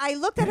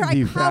looked at her. and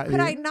you How found- could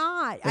I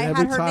not? I and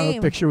had every her time name.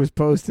 a picture was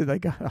posted, I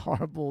got a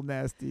horrible,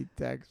 nasty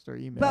text or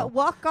email. But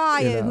what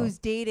guy You know. who's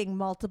dating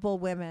multiple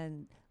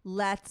women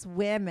lets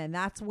women?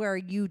 That's where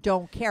you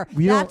don't care.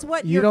 You That's don't-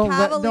 what you your don't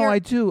cavalier. no,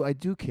 I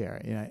do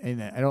care,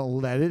 and I don't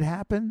let it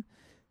happen.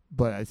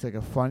 But it's like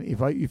a fun.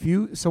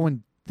 If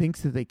someone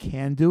thinks that they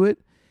can do it,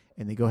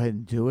 and they go ahead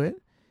and do it,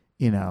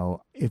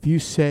 if you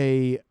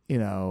say,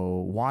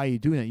 why are you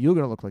doing that, you're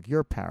gonna look like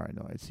you're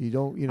paranoid. So you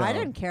don't, I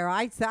didn't care.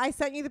 I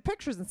sent you the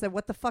pictures and said,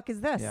 "What the fuck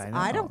is this?" Yeah,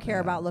 I I know, don't care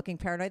yeah. about looking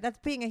paranoid. That's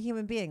being a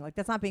human being. Like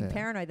that's not being Yeah.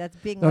 paranoid. That's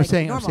being No, like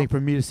I'm normal. saying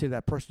for me to say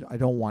that person, I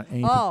don't want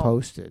anything Oh.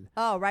 posted.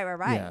 Oh,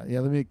 right. Yeah.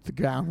 Let me the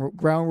ground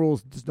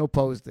rules. There's no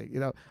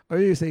posting. Or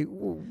you say,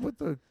 what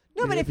the.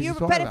 No, but if is he you're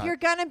talking about?"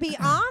 gonna be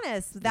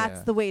honest, that's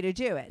Yeah. the way to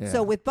do it. Yeah.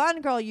 So with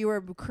Bun Girl, you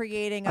were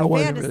creating I a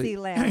wasn't fantasy really-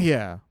 land,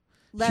 Yeah.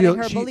 letting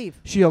her believe.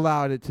 She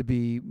allowed it to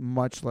be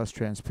much less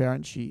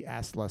transparent. She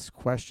asked less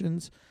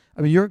questions.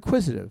 I mean, you're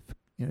inquisitive.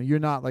 You're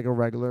not like a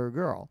regular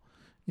girl.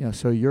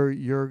 So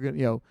you're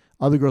gonna.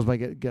 Other girls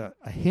might get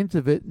a hint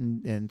of it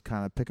and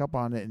kind of pick up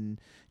on it and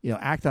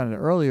act on it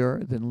earlier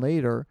than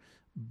later.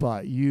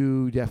 But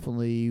you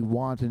definitely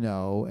want to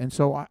know, and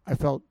so I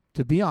felt,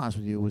 to be honest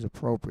with you, it was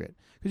appropriate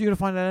because you're gonna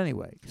find out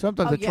anyway.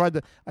 Sometimes Oh,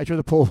 I tried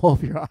to pull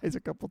off your eyes a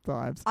couple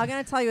times. I'm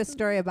gonna tell you a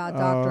story about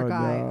Dr. Oh,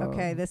 Guy. no.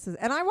 Okay,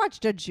 and I watch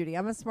Judge Judy.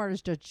 I'm as smart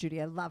as Judge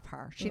Judy. I love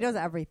her. She does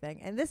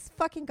everything. And this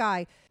fucking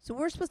guy. So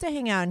we're supposed to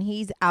hang out, and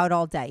he's out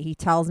all day. He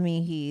tells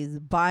me he's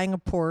buying another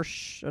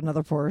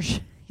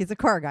Porsche. He's a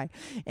car guy,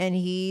 and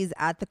he's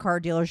at the car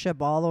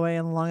dealership all the way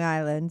in Long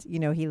Island.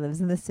 He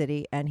lives in the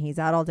city, and he's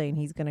out all day, and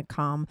he's gonna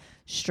come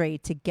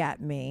straight to get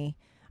me.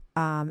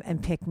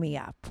 And pick me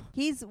up.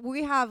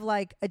 We have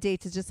like a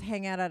date to just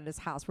hang out at his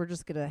house. We're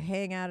just gonna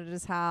hang out at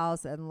his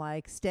house and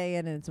like stay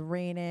in, and it's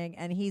raining.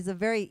 And he's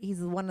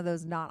one of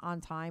those not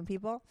on time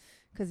people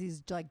because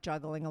he's like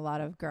juggling a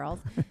lot of girls.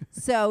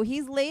 So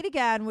he's late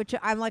again, which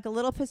I'm like a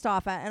little pissed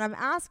off at. And I'm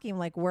asking him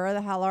like, where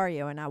the hell are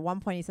you? And at one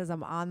point he says,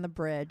 I'm on the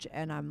bridge,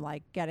 and I'm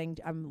like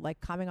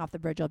coming off the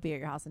bridge. I'll be at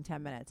your house in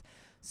 10 minutes.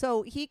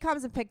 So he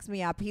comes and picks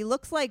me up. He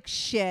looks like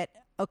shit.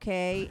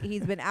 Okay,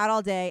 he's been out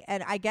all day,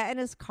 and I get in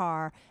his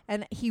car,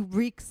 and he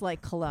reeks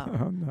like cologne.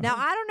 Oh, no. Now,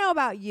 I don't know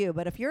about you,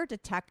 but if you're a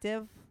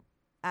detective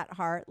at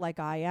heart like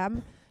I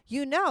am,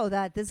 you know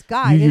that this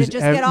guy didn't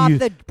just get off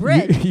the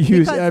bridge. You use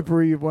because-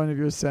 every one of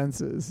your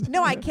senses.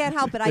 No, I can't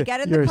help it. I get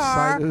in Your the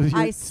car, sight- your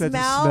I sense of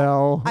smell,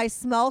 smell. I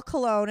smell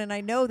cologne, and I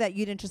know that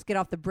you didn't just get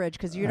off the bridge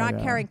because you're I not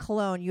know. carrying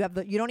cologne. You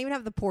don't even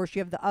have the Porsche. You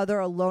have the other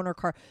loaner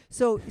car.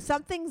 So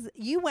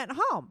you went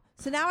home.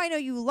 So now I know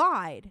you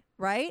lied,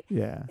 right?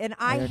 Yeah. And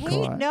I got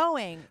hate caught.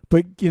 knowing.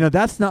 But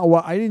that's not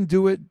what I didn't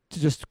do it to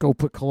just go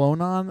put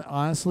cologne on.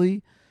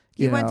 Honestly,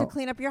 You went to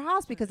clean up your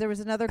house because there was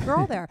another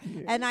girl there.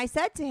 And I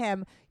said to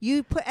him,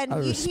 Out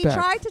of he respect.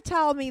 tried to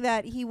tell me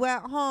that he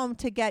went home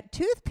to get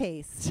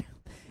toothpaste.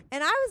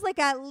 And I was like,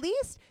 at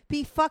least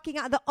be fucking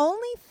out. The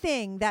only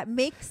thing that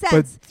makes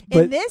sense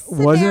but in this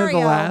scenario. wasn't it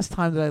the last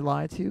time that I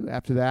lied to you?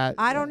 After that,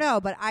 I don't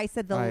know, but I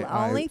said the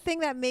I- only thing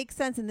that makes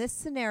sense in this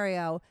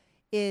scenario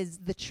is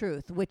the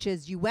truth, which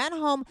is you went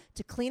home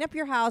to clean up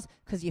your house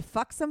because you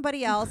fucked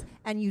somebody else,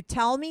 and you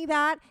tell me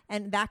that,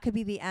 and that could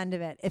be the end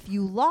of it. If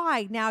you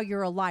lie, now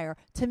you're a liar.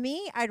 To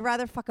me, I'd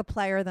rather fuck a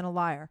player than a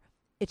liar.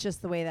 It's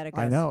just the way that it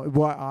goes. I know.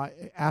 Well,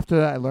 after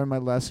that, I learned my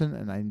lesson,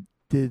 and I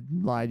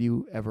didn't lie to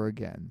you ever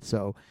again.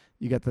 So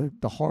you got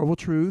the horrible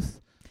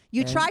truth.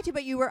 You and- tried to,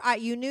 but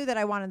you knew that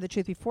I wanted the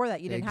truth before that.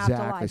 You didn't have to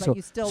lie, so, but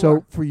you still So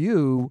were. for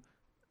you,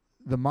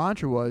 the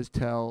mantra was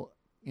tell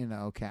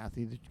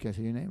Kathy. Did you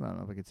say your name? I don't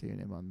know if I could say your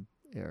name on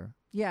air.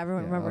 Yeah,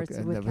 everyone remembers okay.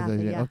 it's with Never Kathy.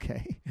 did, Yeah.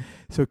 Okay.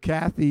 So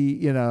Kathy,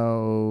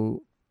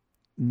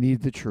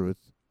 need the truth.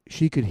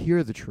 She could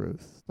hear the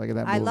truth, like in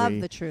that movie. I love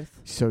the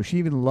truth. So she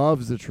even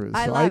loves the truth.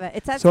 I so love it.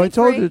 It sets so me I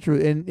told free. her the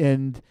truth,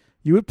 and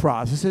you would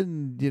process it,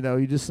 and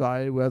you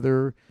decide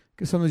whether.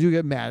 Because sometimes you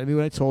get mad at me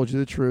when I told you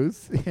the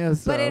truth. Yeah,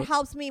 so. But it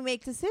helps me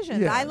make decisions.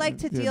 Yeah, I like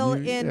to yeah, deal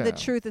you- in yeah. the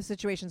truth of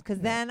situations because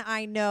then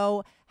I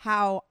know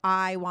how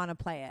I want to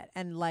play it,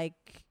 and like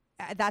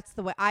that's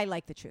the way I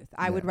like the truth.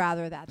 I would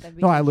rather that than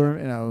be No, I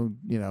learned,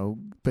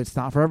 but it's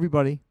not for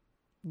everybody.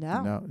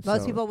 No, No,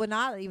 most so- people would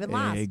not even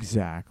last.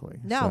 Exactly.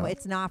 No, So-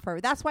 it's not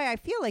for. That's why I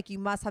feel like you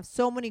must have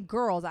so many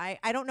girls. I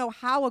don't know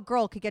how a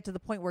girl could get to the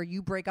point where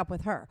you break up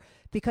with her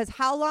because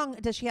how long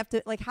does she have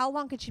to? Like, how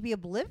long could she be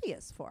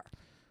oblivious for?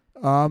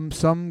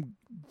 Some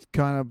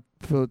kind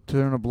of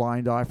turn a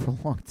blind eye for a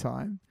long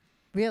time.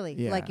 Really?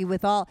 Yeah. Like you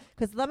with all,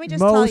 because let me just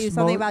tell you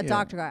something about yeah.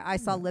 Dr. Guy. I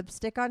saw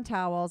lipstick on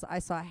towels. I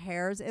saw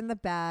hairs in the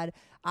bed.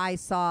 I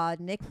saw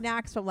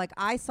knickknacks from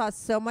I saw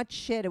so much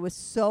shit. It was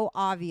so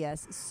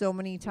obvious so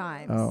many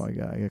times. Oh my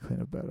God, I gotta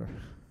clean up better.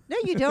 No,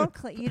 you don't.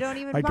 You don't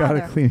even I bother.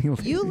 got a cleaning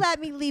lady. You let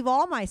me leave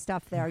all my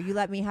stuff there. You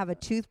let me have a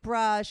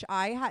toothbrush.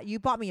 You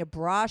bought me a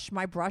brush.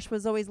 My brush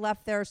was always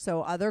left there,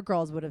 so other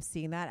girls would have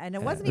seen that. And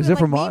it wasn't Was even it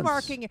for like me months?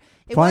 marking. It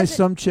Finally, wasn't.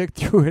 some chick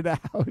threw it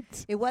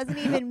out. It wasn't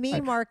even me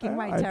marking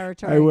my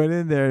territory. I went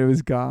in there and it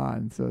was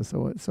gone. So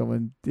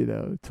someone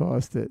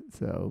tossed it.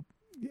 So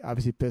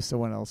obviously pissed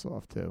someone else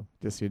off too.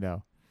 Just so you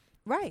know.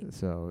 Right.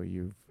 So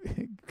you've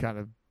kind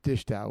of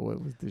dished out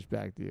what was dished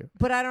back to you.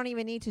 But I don't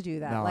even need to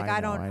do that. No, I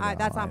know, don't. I know,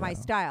 That's I not my know.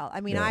 style.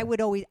 I mean, Yeah. I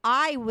would always.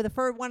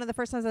 One of the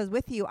first times I was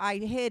with you, I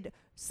hid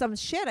some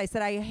shit. I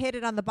said I hid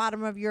it on the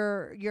bottom of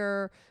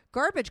your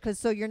garbage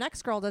so your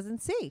next girl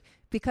doesn't see,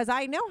 because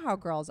I know how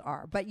girls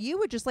are. But you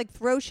would just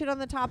throw shit on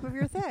the top of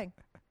your thing.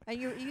 And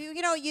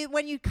you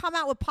when you come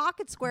out with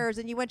pocket squares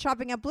and you went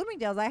shopping at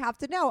Bloomingdale's, I have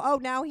to know. Oh,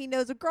 now he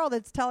knows a girl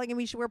that's telling him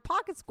he should wear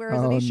pocket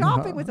squares and he's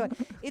shopping with someone.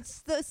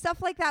 It's the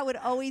stuff like that would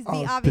always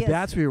be obvious. But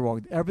that's where you're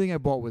wrong. Everything I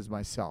bought was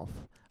myself.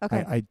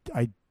 Okay.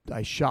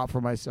 I shop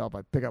for myself.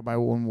 I pick up my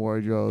own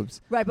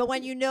wardrobes. Right, but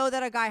when you know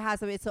that a guy has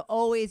them, it's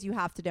always you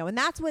have to know. And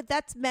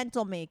that's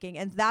mental making,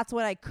 and that's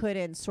what I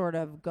couldn't sort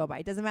of go by.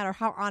 It doesn't matter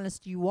how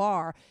honest you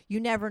are. You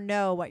never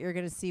know what you're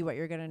going to see, what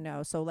you're going to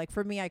know. So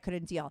for me, I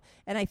couldn't deal.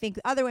 And I think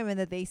other women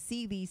that they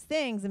see these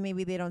things and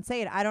maybe they don't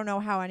say it. I don't know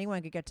how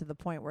anyone could get to the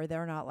point where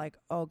they're not like,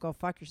 "Oh, go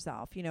fuck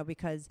yourself,"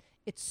 because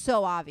it's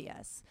so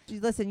obvious.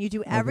 Listen, you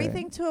do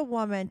everything to a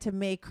woman to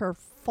make her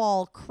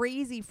fall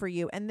crazy for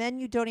you, and then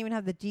you don't even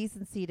have the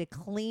decency to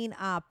clean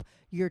up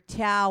your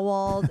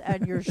towels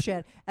and your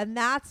shit. And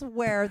that's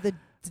where the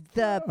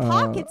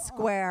pocket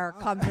square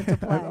comes into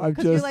play.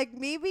 Because you're like,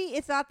 maybe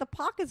it's not the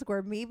pocket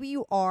square. Maybe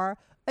you are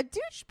a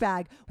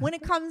douchebag when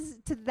it comes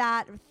to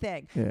that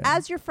thing. Yeah.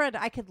 As your friend,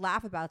 I could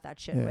laugh about that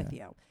shit with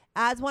you.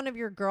 As one of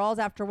your girls,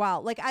 after a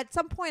while, at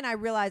some point I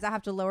realized I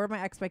have to lower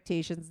my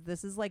expectations.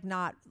 This is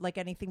not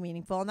anything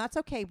meaningful, and that's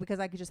okay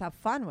because I could just have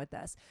fun with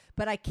this.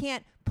 But I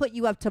can't put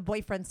you up to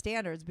boyfriend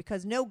standards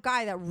because no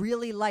guy that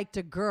really liked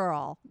a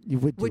girl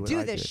would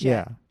do this shit.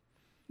 Yeah.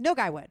 No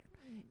guy would.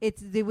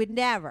 They would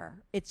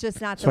never. It's just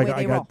not So the way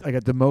they roll. I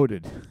got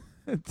demoted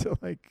to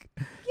Yeah,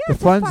 the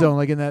fun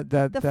zone, in that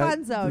the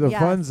fun zone. the yes.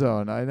 fun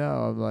zone. I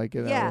know.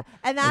 I'm yeah,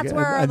 and that's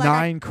where a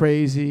 9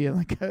 crazy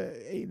and a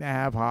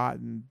 8.5 hot,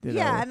 and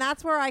and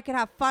that's where I could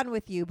have fun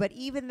with you. But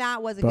even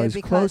that wasn't But good it's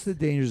because close to the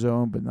danger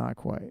zone, but not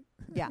quite.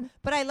 yeah.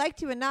 But I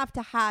liked you enough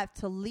to have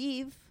to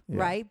leave.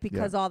 Yeah, Right,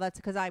 because all that's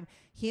because I'm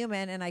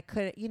human and I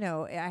could,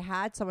 I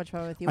had so much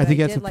fun with you. I think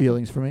did that's the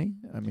feelings for me.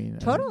 I mean,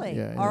 totally,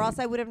 yeah, or else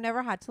I would have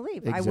never had to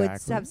leave. I would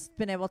have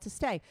been able to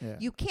stay. Yeah.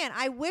 You can't.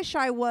 I wish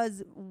I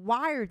was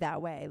wired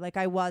that way, like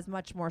I was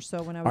much more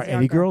so when I was Are younger.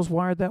 any girls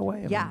wired that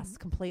way? Yes,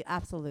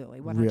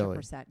 absolutely, 100%.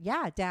 Really?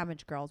 Yeah,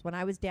 damaged girls. When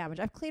I was damaged,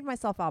 I've cleaned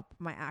myself up,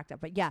 my act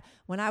up. But yeah,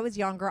 when I was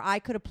younger, I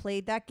could have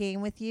played that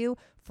game with you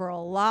for a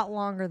lot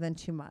longer than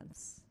 2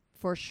 months,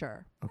 for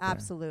sure. Okay.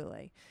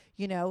 Absolutely.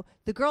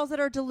 The girls that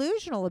are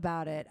delusional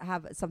about it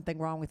have something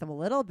wrong with them a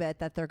little bit.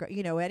 That they're,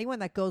 anyone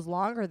that goes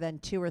longer than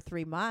 2 or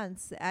 3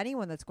 months,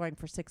 anyone that's going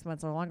for 6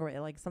 months or longer,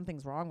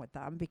 something's wrong with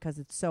them because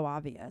it's so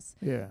obvious.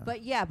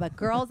 Yeah. But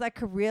girls that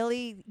could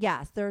really,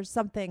 yes, there's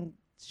something.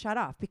 Shut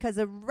off, because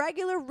a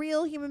regular,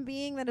 real human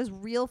being that has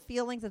real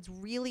feelings, that's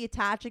really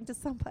attaching to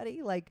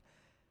somebody,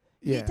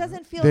 it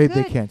doesn't feel good.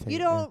 They can't take you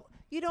don't.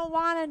 You don't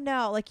want to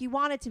know. You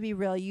want it to be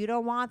real. You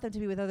don't want them to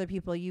be with other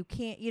people. You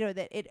can't.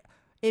 That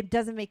it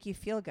doesn't make you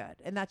feel good,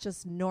 and that's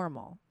just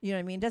normal. You know what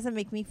I mean? It doesn't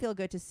make me feel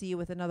good to see you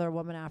with another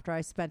woman after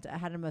I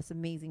had the most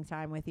amazing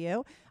time with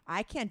you.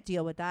 I can't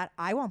deal with that.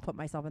 I won't put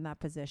myself in that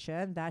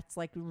position. That's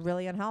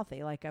really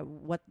unhealthy.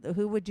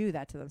 Who would do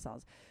that to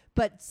themselves?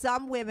 But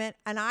some women,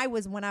 and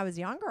when I was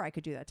younger, I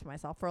could do that to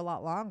myself for a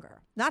lot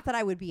longer. Not that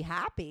I would be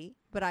happy,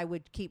 but I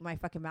would keep my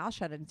fucking mouth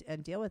shut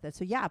and deal with it.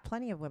 So yeah,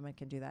 plenty of women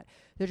can do that.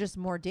 They're just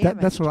more damaged.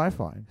 That's what I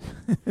find.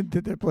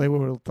 That plenty of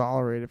women will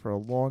tolerate it for a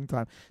long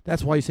time.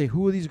 That's why you say,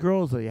 who are these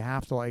girls that you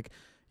have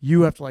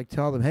to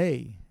tell them,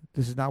 hey,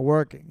 this is not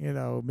working.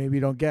 Maybe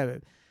you don't get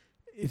it.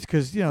 It's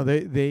because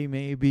they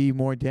may be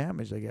more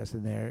damaged, I guess,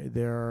 and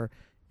they're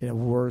in a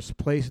worse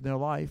place in their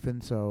life,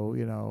 and so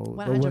they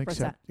wouldn't 100%.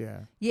 accept. Yeah.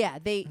 Yeah,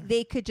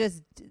 they could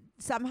just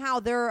somehow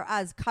they're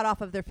as cut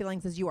off of their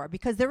feelings as you are,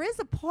 because there is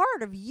a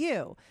part of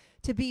you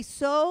to be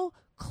so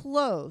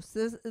close.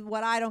 This is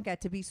what I don't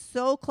get, to be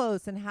so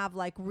close and have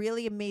like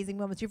really amazing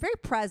moments. You're very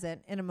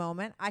present in a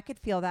moment. I could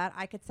feel that.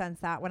 I could sense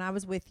that when I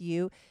was with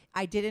you.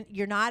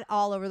 You're not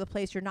all over the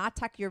place. You're not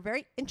you're a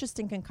very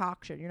interesting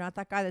concoction. You're not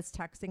that guy that's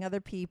texting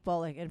other people.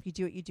 Like, and if you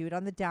do it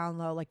on the down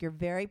low. Like, you're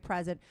very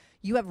present.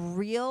 You have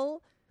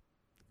real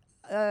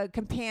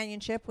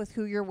companionship with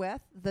who you're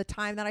with. The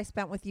time that I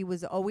spent with you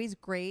was always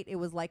great. It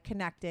was like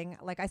connecting.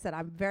 Like I said,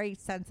 I'm very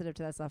sensitive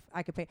to that stuff.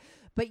 I could pay,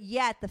 but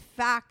yet the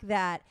fact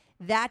that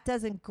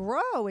doesn't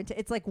grow into,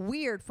 it's like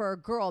weird for a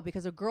girl,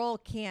 because a girl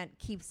can't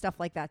keep stuff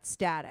like that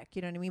static.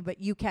 You know what I mean?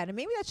 But you can, and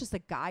maybe that's just a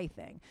guy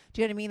thing.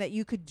 Do you know what I mean? That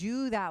you could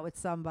do that with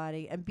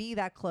somebody and be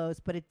that close,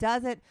 but it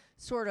doesn't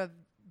sort of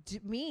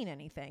mean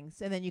anything.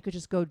 And then you could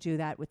just go do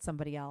that with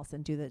somebody else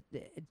and do the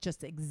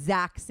just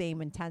exact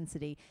same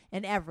intensity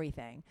and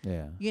everything.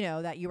 Yeah.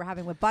 That you were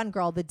having with Bun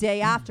Girl the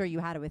day after you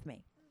had it with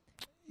me.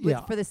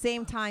 For the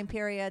same time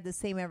period, the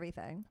same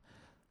everything.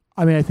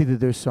 I mean, I think that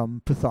there's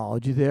some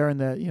pathology there, and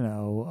that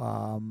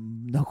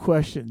no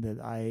question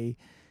that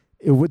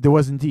there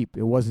wasn't deep.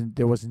 There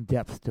wasn't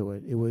depth to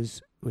it. It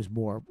was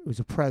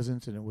a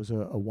presence, and it was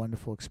a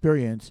wonderful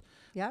experience.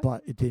 Yeah.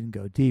 But it didn't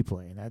go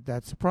deeply, and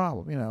that's the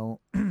problem.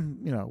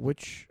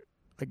 Which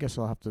I guess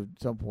I'll have to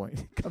at some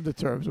point come to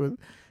terms with.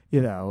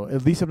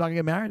 At least I'm not gonna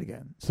get married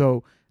again.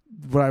 So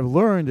what I've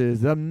learned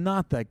is that I'm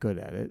not that good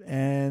at it,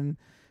 and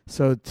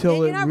so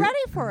till you're not ready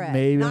for it.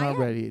 Maybe I'm not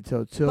ready.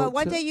 But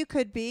one day you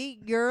could be.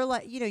 You're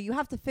like, you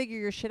have to figure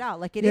your shit out.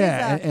 Like, it is.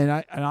 Yeah,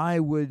 and I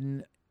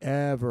wouldn't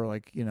ever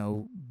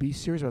be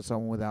serious about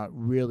someone without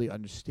really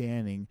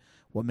understanding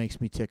what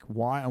makes me tick,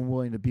 why I'm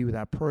willing to be with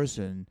that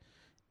person.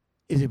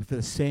 Is it for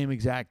the same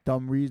exact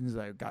dumb reasons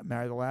that I got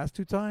married the last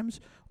 2 times,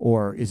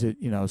 or is it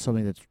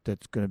something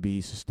that's going to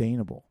be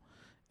sustainable?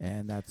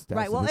 And that's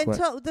right. Well,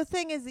 until the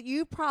thing is that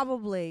you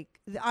probably,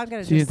 I'm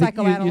going to so just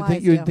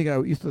psychoanalyze you. You think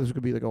you thought this was going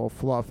to be like all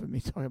fluff and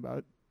me talking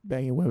about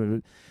banging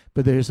women,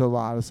 but there's a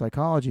lot of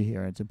psychology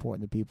here, and it's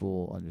important that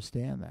people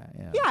understand that.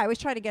 Yeah, I was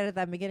trying to get at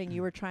that beginning.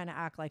 You were trying to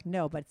act like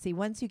no, but see,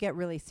 once you get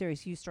really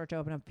serious, you start to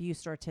open up. You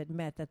start to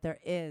admit that there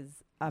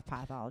is a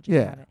pathology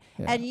about it,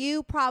 and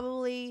you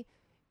probably.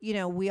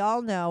 We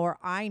all know, or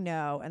I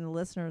know, and the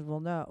listeners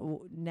will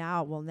know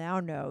now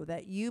know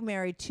that you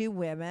married 2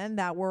 women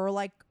that were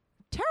like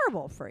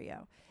terrible for you.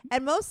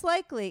 And most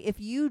likely, if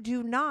you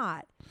do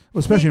not,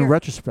 especially in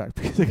retrospect,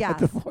 because I got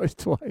divorced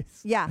twice.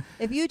 Yeah,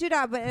 if you do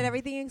not, and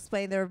everything you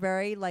explained, they're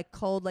very like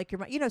cold, like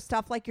your,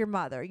 stuff like your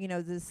mother.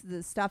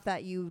 The stuff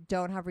that you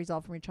don't have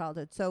resolved from your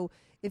childhood. So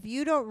if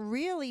you don't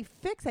really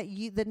fix that,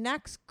 the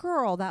next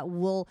girl that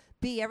will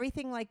be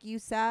everything like you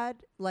said,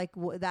 like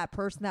that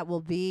person that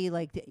will be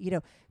like,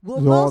 will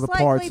with most all the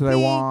likely parts that I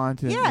want.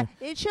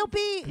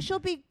 She'll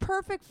be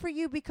perfect for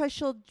you, because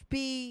she'll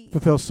be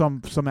fulfill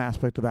some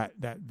aspect of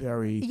that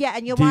very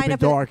and you'll deep wind and up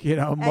dark,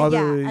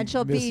 mother. and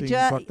she'll be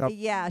just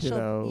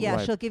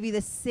she'll give you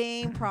the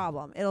same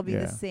problem. It'll be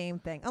the same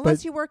thing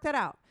unless you work that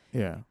out.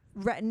 Yeah.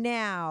 Right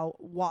now,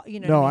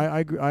 No, I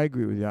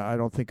agree with you. I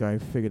don't think I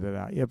figured it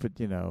out yet, but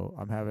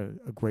I'm having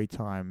a great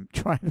time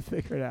trying to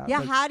figure it out.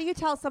 Yeah, how do you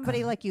tell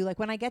somebody like you? Like,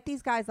 when I get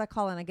these guys that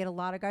call in, I get a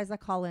lot of guys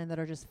that call in that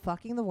are just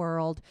fucking the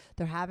world.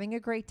 They're having a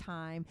great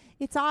time.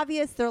 It's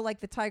obvious they're like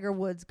the Tiger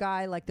Woods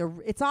guy. Like,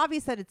 it's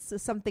obvious that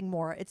it's something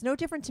more. It's no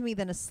different to me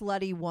than a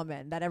slutty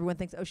woman that everyone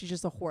thinks, oh, she's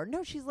just a whore.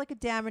 No, she's like a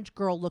damaged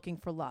girl looking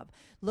for love,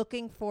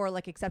 looking for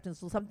like acceptance.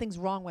 So something's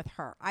wrong with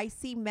her. I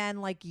see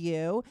men like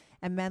you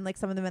and men like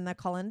some of the men that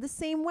call in the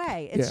same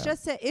way. It's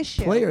just an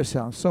issue. Players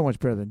sound so much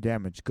better than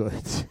damaged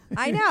goods.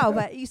 I know,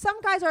 but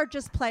some guys are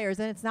just players,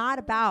 and it's not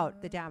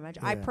about the damage.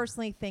 I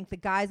personally think the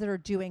guys that are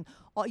doing,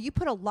 you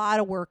put a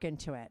lot of work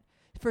into it.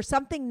 For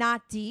something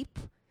not deep,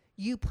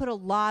 you put a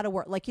lot of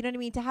work. Like, you know what I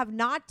mean? To have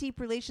not deep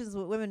relations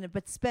with women,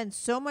 but spend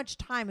so much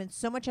time and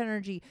so much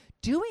energy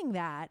doing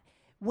that.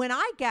 What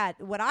I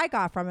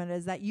got from it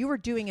is that you were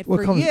doing it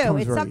for you.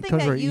 It's something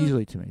that very you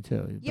easily to me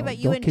too. Yeah,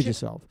 but don't kid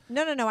yourself.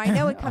 No. I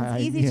know it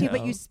comes easy to you,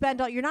 but you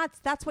spend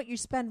that's what you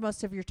spend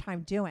most of your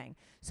time doing.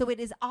 So it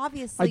is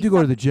obviously. I do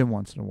go to the gym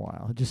once in a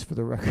while, just for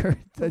the record.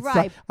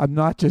 Right. I'm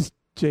not just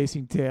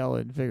chasing tail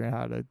and figuring out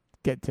how to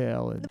get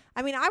tail. And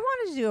I mean, I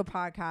wanted to do a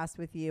podcast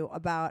with you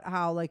about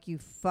how like you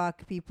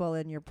fuck people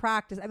in your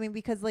practice. I mean,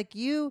 because like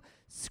you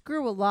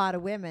screw a lot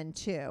of women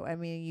too. I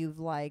mean,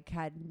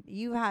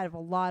 you have a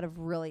lot of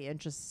really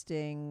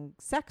interesting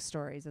sex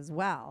stories as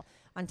well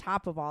on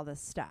top of all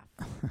this stuff.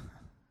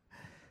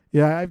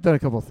 Yeah, I've done a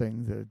couple of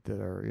things that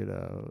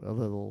are a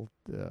little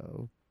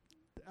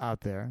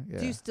out there. Yeah.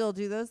 Do you still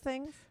do those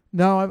things?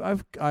 No,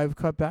 I've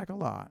cut back a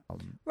lot.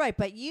 Right,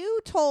 but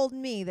you told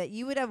me that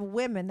you would have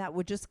women that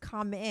would just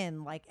come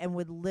in like and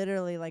would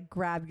literally like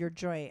grab your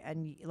joint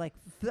and like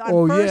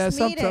on first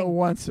meeting.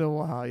 Once in a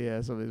while,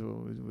 yeah, somebody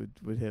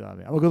would hit on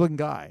me. I'm a good-looking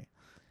guy,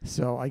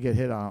 so I get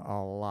hit on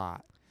a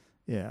lot.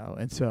 You know,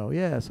 and so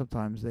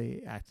sometimes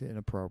they act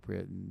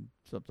inappropriate, and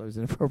sometimes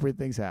inappropriate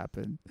things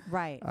happen.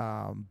 Right.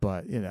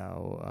 But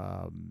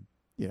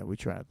we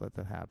try not to let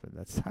that happen.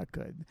 That's not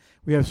good.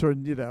 We have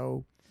certain,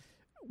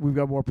 we've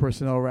got more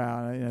personnel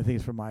around, and I think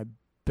it's for my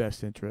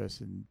best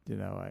interest, and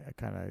I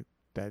kind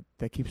of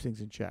that keeps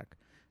things in check.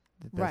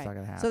 That's not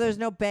going to happen. So there's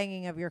no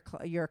banging of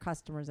your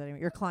customers anymore,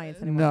 your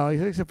clients anymore.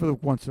 No, except for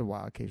once in a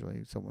while,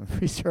 occasionally someone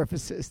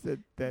resurfaces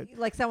that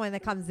like someone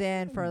that comes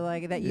in for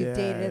like that you've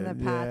dated in the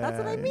past. That's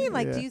what I mean.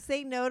 Like, do you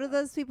say no to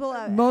those people?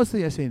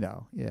 Mostly I say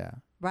no. Yeah.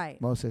 Right.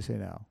 Mostly I say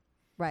no.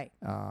 Right.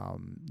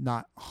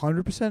 Not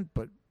 100%,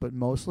 but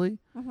mostly.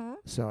 Mm-hmm.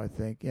 So I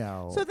think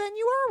So then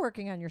you are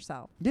working on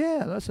yourself.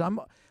 Yeah, listen.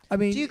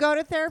 Do you go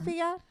to therapy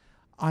yet?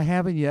 I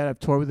haven't yet. I've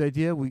toyed with the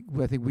idea.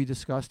 I think we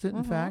discussed it.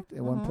 In fact,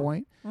 at one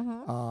point.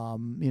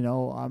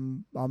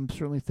 Mm-hmm. I'm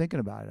certainly thinking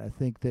about it. I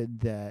think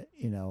that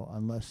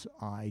unless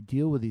I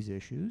deal with these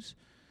issues,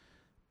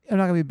 I'm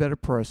not going to be a better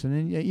person.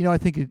 And I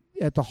think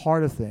at the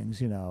heart of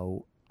things,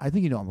 I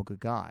think I'm a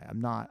good guy.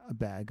 I'm not a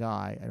bad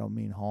guy. I don't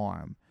mean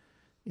harm.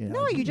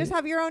 No, you just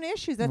have your own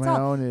issues. That's my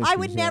all. Own issues, I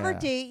would never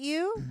date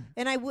you,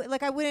 and I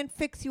wouldn't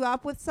fix you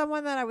up with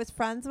someone that I was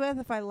friends with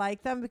if I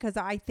like them, because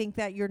I think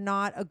that you're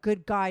not a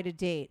good guy to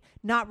date.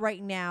 Not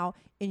right now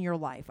in your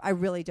life. I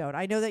really don't.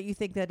 I know that you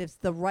think that it's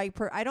the right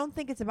I don't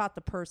think it's about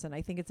the person.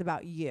 I think it's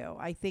about you.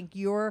 I think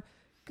you're,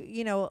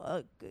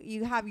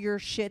 you have your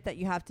shit that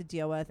you have to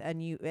deal with,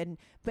 and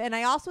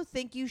I also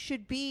think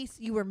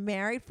you were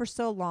married for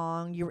so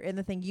long. You were in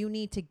the thing. You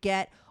need to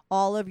get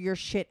all of your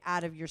shit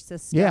out of your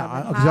system.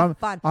 Yeah, and have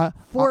fun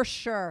for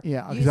sure.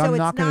 Yeah, because I'm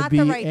not going to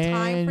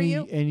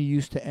be any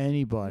use to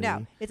anybody.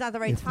 No, it's not the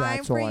right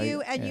time for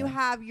you, and you yeah.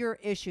 have your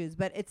issues.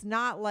 But it's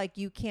not like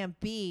you can't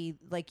be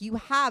like, you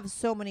have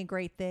so many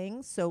great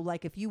things. So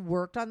like if you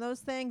worked on those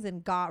things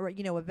and got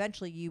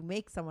eventually you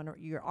make someone,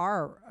 you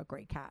are a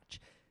great catch.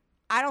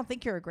 I don't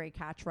think you're a great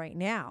catch right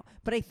now,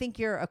 but I think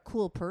you're a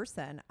cool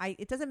person.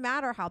 It doesn't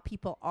matter how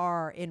people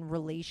are in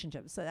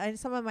relationships. So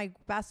some of my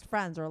best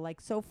friends are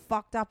like so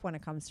fucked up when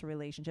it comes to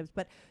relationships,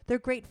 but they're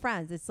great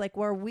friends. It's like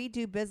where we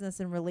do business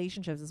in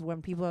relationships is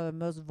when people are the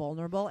most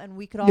vulnerable, and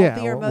we could all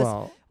be our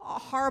most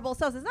horrible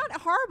selves. It's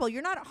not horrible.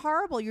 You're not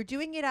horrible. You're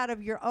doing it out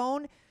of your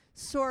own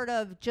sort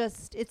of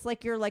it's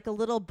like you're like a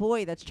little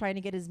boy that's trying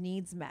to get his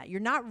needs met. You're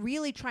not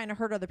really trying to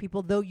hurt other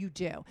people, though you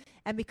do.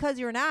 And because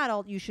you're an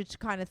adult, you should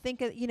kind of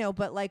think of,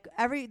 but like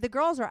the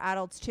girls are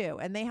adults too,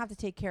 and they have to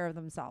take care of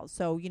themselves.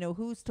 So,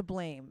 who's to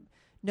blame?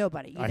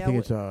 Nobody. I think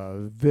it's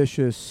a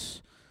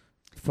vicious,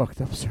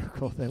 fucked up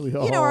circle that we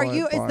all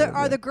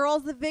are the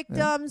girls the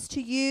victims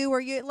to you?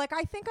 Or you like,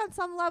 I think on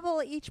some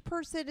level each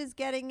person is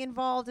getting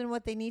involved in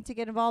what they need to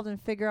get involved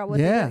and figure out what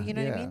they do. You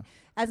know what I mean?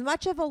 As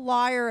much of a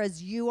liar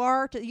as you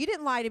are, you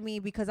didn't lie to me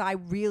because I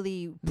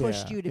really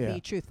pushed you to be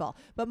truthful.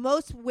 But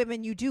most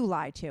women you do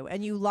lie to,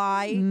 and you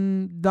lie.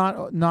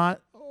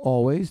 Not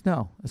always.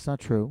 No, that's not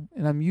true.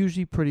 And I'm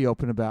usually pretty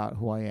open about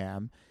who I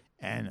am.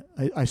 And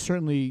I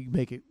certainly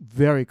make it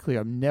very clear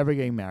I'm never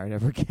getting married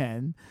ever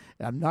again.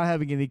 I'm not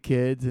having any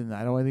kids, and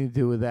I don't want anything to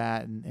do with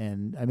that.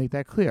 And I make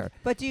that clear.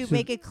 But do you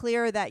make it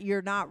clear that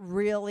you're not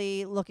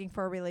really looking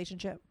for a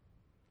relationship?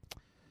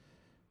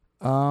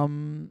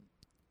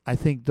 I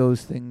think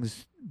those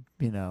things,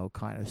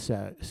 kind of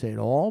say it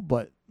all,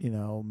 but,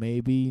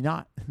 maybe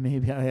not.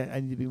 Maybe I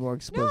need to be more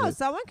explicit. No,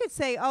 someone could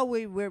say, oh,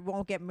 we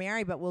won't get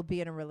married, but we'll be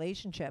in a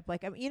relationship.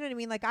 Like, you know what I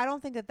mean? Like, I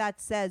don't think that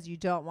says you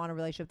don't want a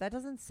relationship. That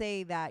doesn't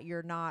say that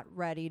you're not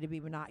ready to be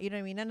not. You know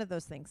what I mean? None of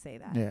those things say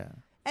that. Yeah.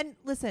 And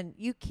listen,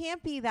 you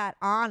can't be that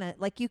honest.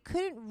 Like, you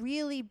couldn't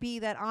really be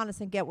that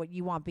honest and get what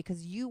you want,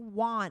 because you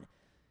want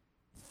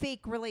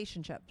fake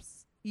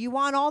relationships. You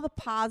want all the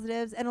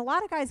positives, and a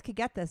lot of guys could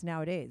get this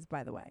nowadays,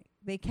 by the way.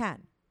 They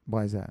can.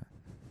 Why is that?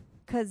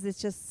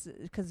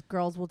 Because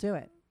girls will do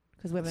it.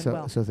 Because women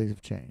will. So things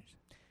have changed.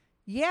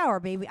 Yeah, or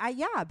maybe,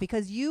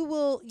 because you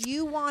want a fake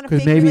relationship.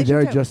 Because maybe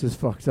they're just as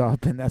fucked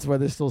up, and that's why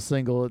they're still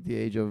single at the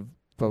age of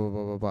blah, blah,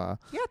 blah, blah, blah.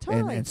 Yeah,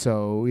 totally. And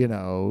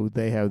so,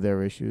 they have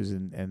their issues,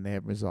 and they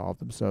have resolved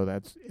them. So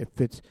it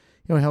fits,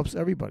 it helps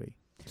everybody.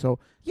 So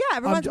yeah,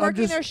 everyone's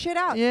working their shit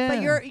out. Yeah.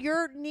 But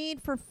your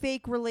need for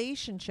fake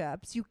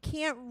relationships, you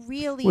can't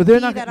really they're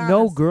be not that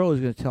no honest. girl is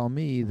going to tell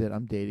me that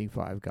I'm dating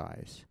 5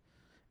 guys.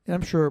 And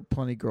I'm sure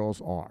plenty of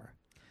girls are.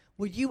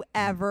 Would you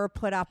ever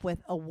put up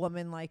with a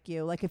woman like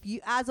you? Like, if you,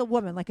 as a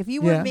woman, like if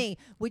you were me,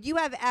 would you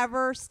have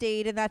ever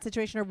stayed in that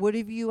situation, or would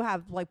you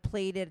have like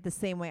played it the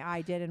same way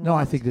I did? And no,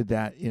 I think that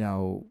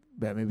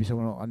that maybe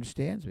someone who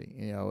understands me,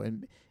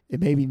 and it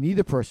maybe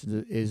neither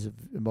person is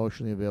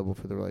emotionally available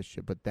for the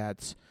relationship, but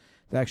that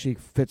actually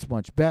fits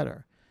much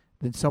better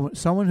than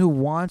someone who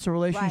wants a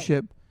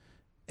relationship. Right.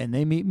 And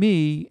they meet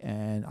me,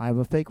 and I'm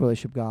a fake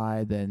relationship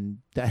guy, then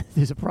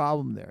there's a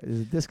problem there.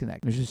 There's a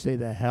disconnect. We should stay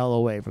the hell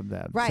away from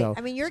them. Right. So,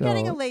 I mean, you're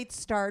getting a late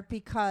start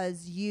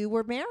because you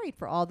were married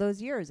for all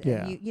those years.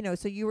 And yeah.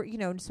 so you were,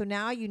 so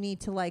now you need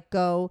to like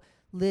go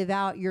live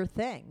out your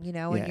thing, you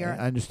know, and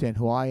I understand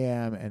who I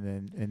am,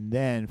 and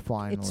then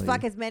finally, it's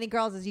fuck as many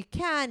girls as you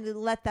can,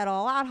 let that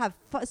all out, have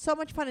so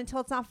much fun until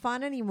it's not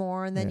fun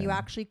anymore, and then you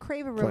actually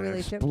crave a real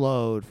relationship.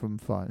 Explode from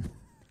fun.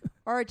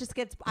 Or it just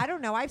gets, I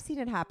don't know, I've seen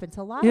it happen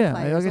to a lot Yeah, of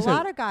players. like I a said,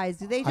 lot of guys,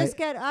 do they just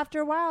get, after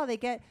a while, they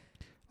get...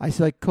 I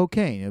see, like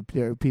cocaine.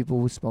 There are people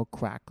who smoke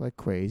crack like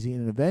crazy,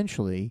 and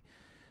eventually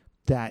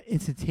that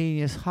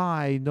instantaneous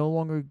high no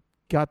longer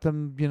got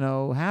them,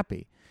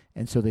 happy.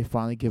 And so they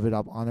finally give it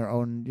up on their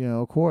own,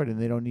 accord, and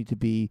they don't need to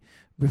be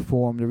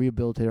reformed or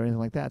rehabilitated or anything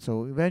like that.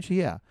 So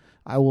eventually,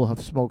 I will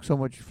have smoked so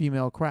much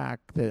female crack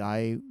that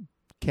I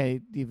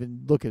can't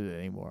even look at it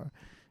anymore.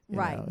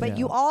 Right. But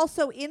you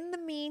also, in the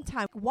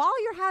meantime, while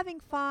you're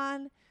having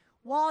fun,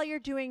 while you're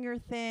doing your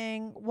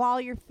thing, while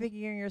you're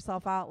figuring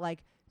yourself out,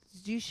 like,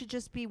 you should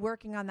just be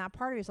working on that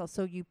part of yourself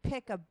so you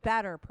pick a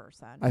better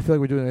person. I feel like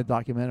we're doing a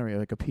documentary,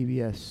 like a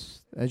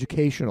PBS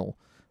educational,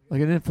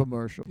 like an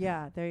infomercial.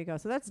 Yeah, there you go.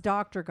 So that's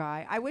Dr.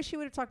 Guy. I wish he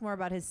would have talked more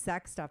about his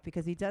sex stuff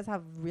because he does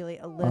have really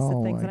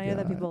illicit things. And I know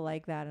that people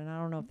like that. And I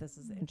don't know if this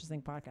is an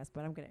interesting podcast,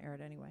 but I'm going to air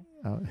it anyway.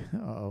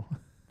 Oh.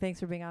 Thanks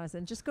for being honest.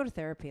 And just go to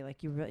therapy.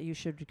 Like you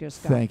should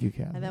just go. Thank you,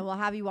 Kat. And then we'll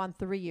have you on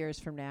 3 years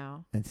from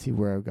now. And see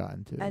where I've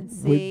gotten to. And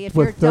see if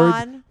you're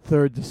done.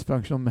 Third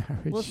dysfunctional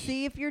marriage. We'll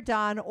see if you're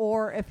done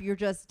or if you're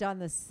just done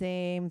the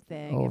same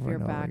thing. Over if you're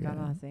and over back again.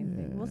 on the same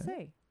thing. We'll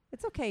see.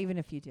 It's okay even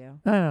if you do.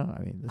 No.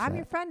 I mean, I'm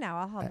your friend now.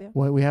 I'll help you.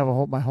 Well, we have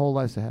my whole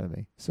life's ahead of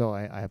me, so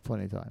I have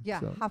plenty of time. Yeah,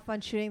 so. have fun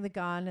shooting the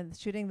gun and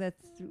shooting the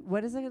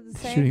what is it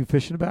saying? Shooting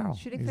fish in a barrel.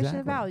 Shooting fish in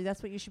a barrel.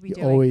 That's what you should be you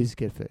doing. Always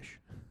get fish.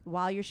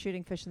 While you're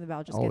shooting fish in the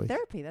barrel, just Always. get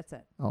therapy. That's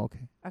it. Oh,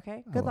 okay.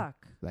 Okay. Good luck.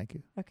 Thank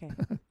you. Okay.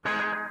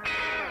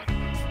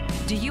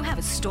 Do you have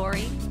a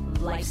story,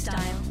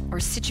 lifestyle, or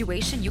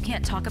situation you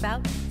can't talk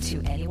about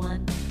to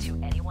anyone?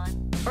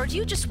 Or do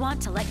you just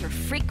want to let your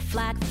freak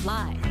flag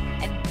fly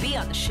and be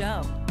on the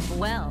show?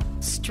 Well,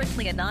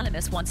 Strictly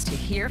Anonymous wants to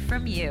hear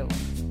from you.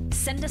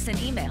 Send us an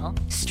email,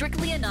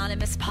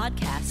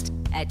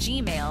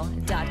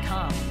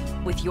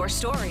 strictlyanonymouspodcast@gmail.com, with your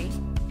story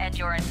and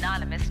your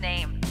anonymous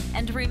name.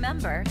 And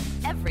remember,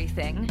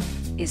 everything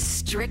is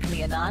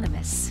strictly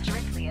anonymous.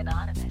 Strictly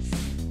Anonymous.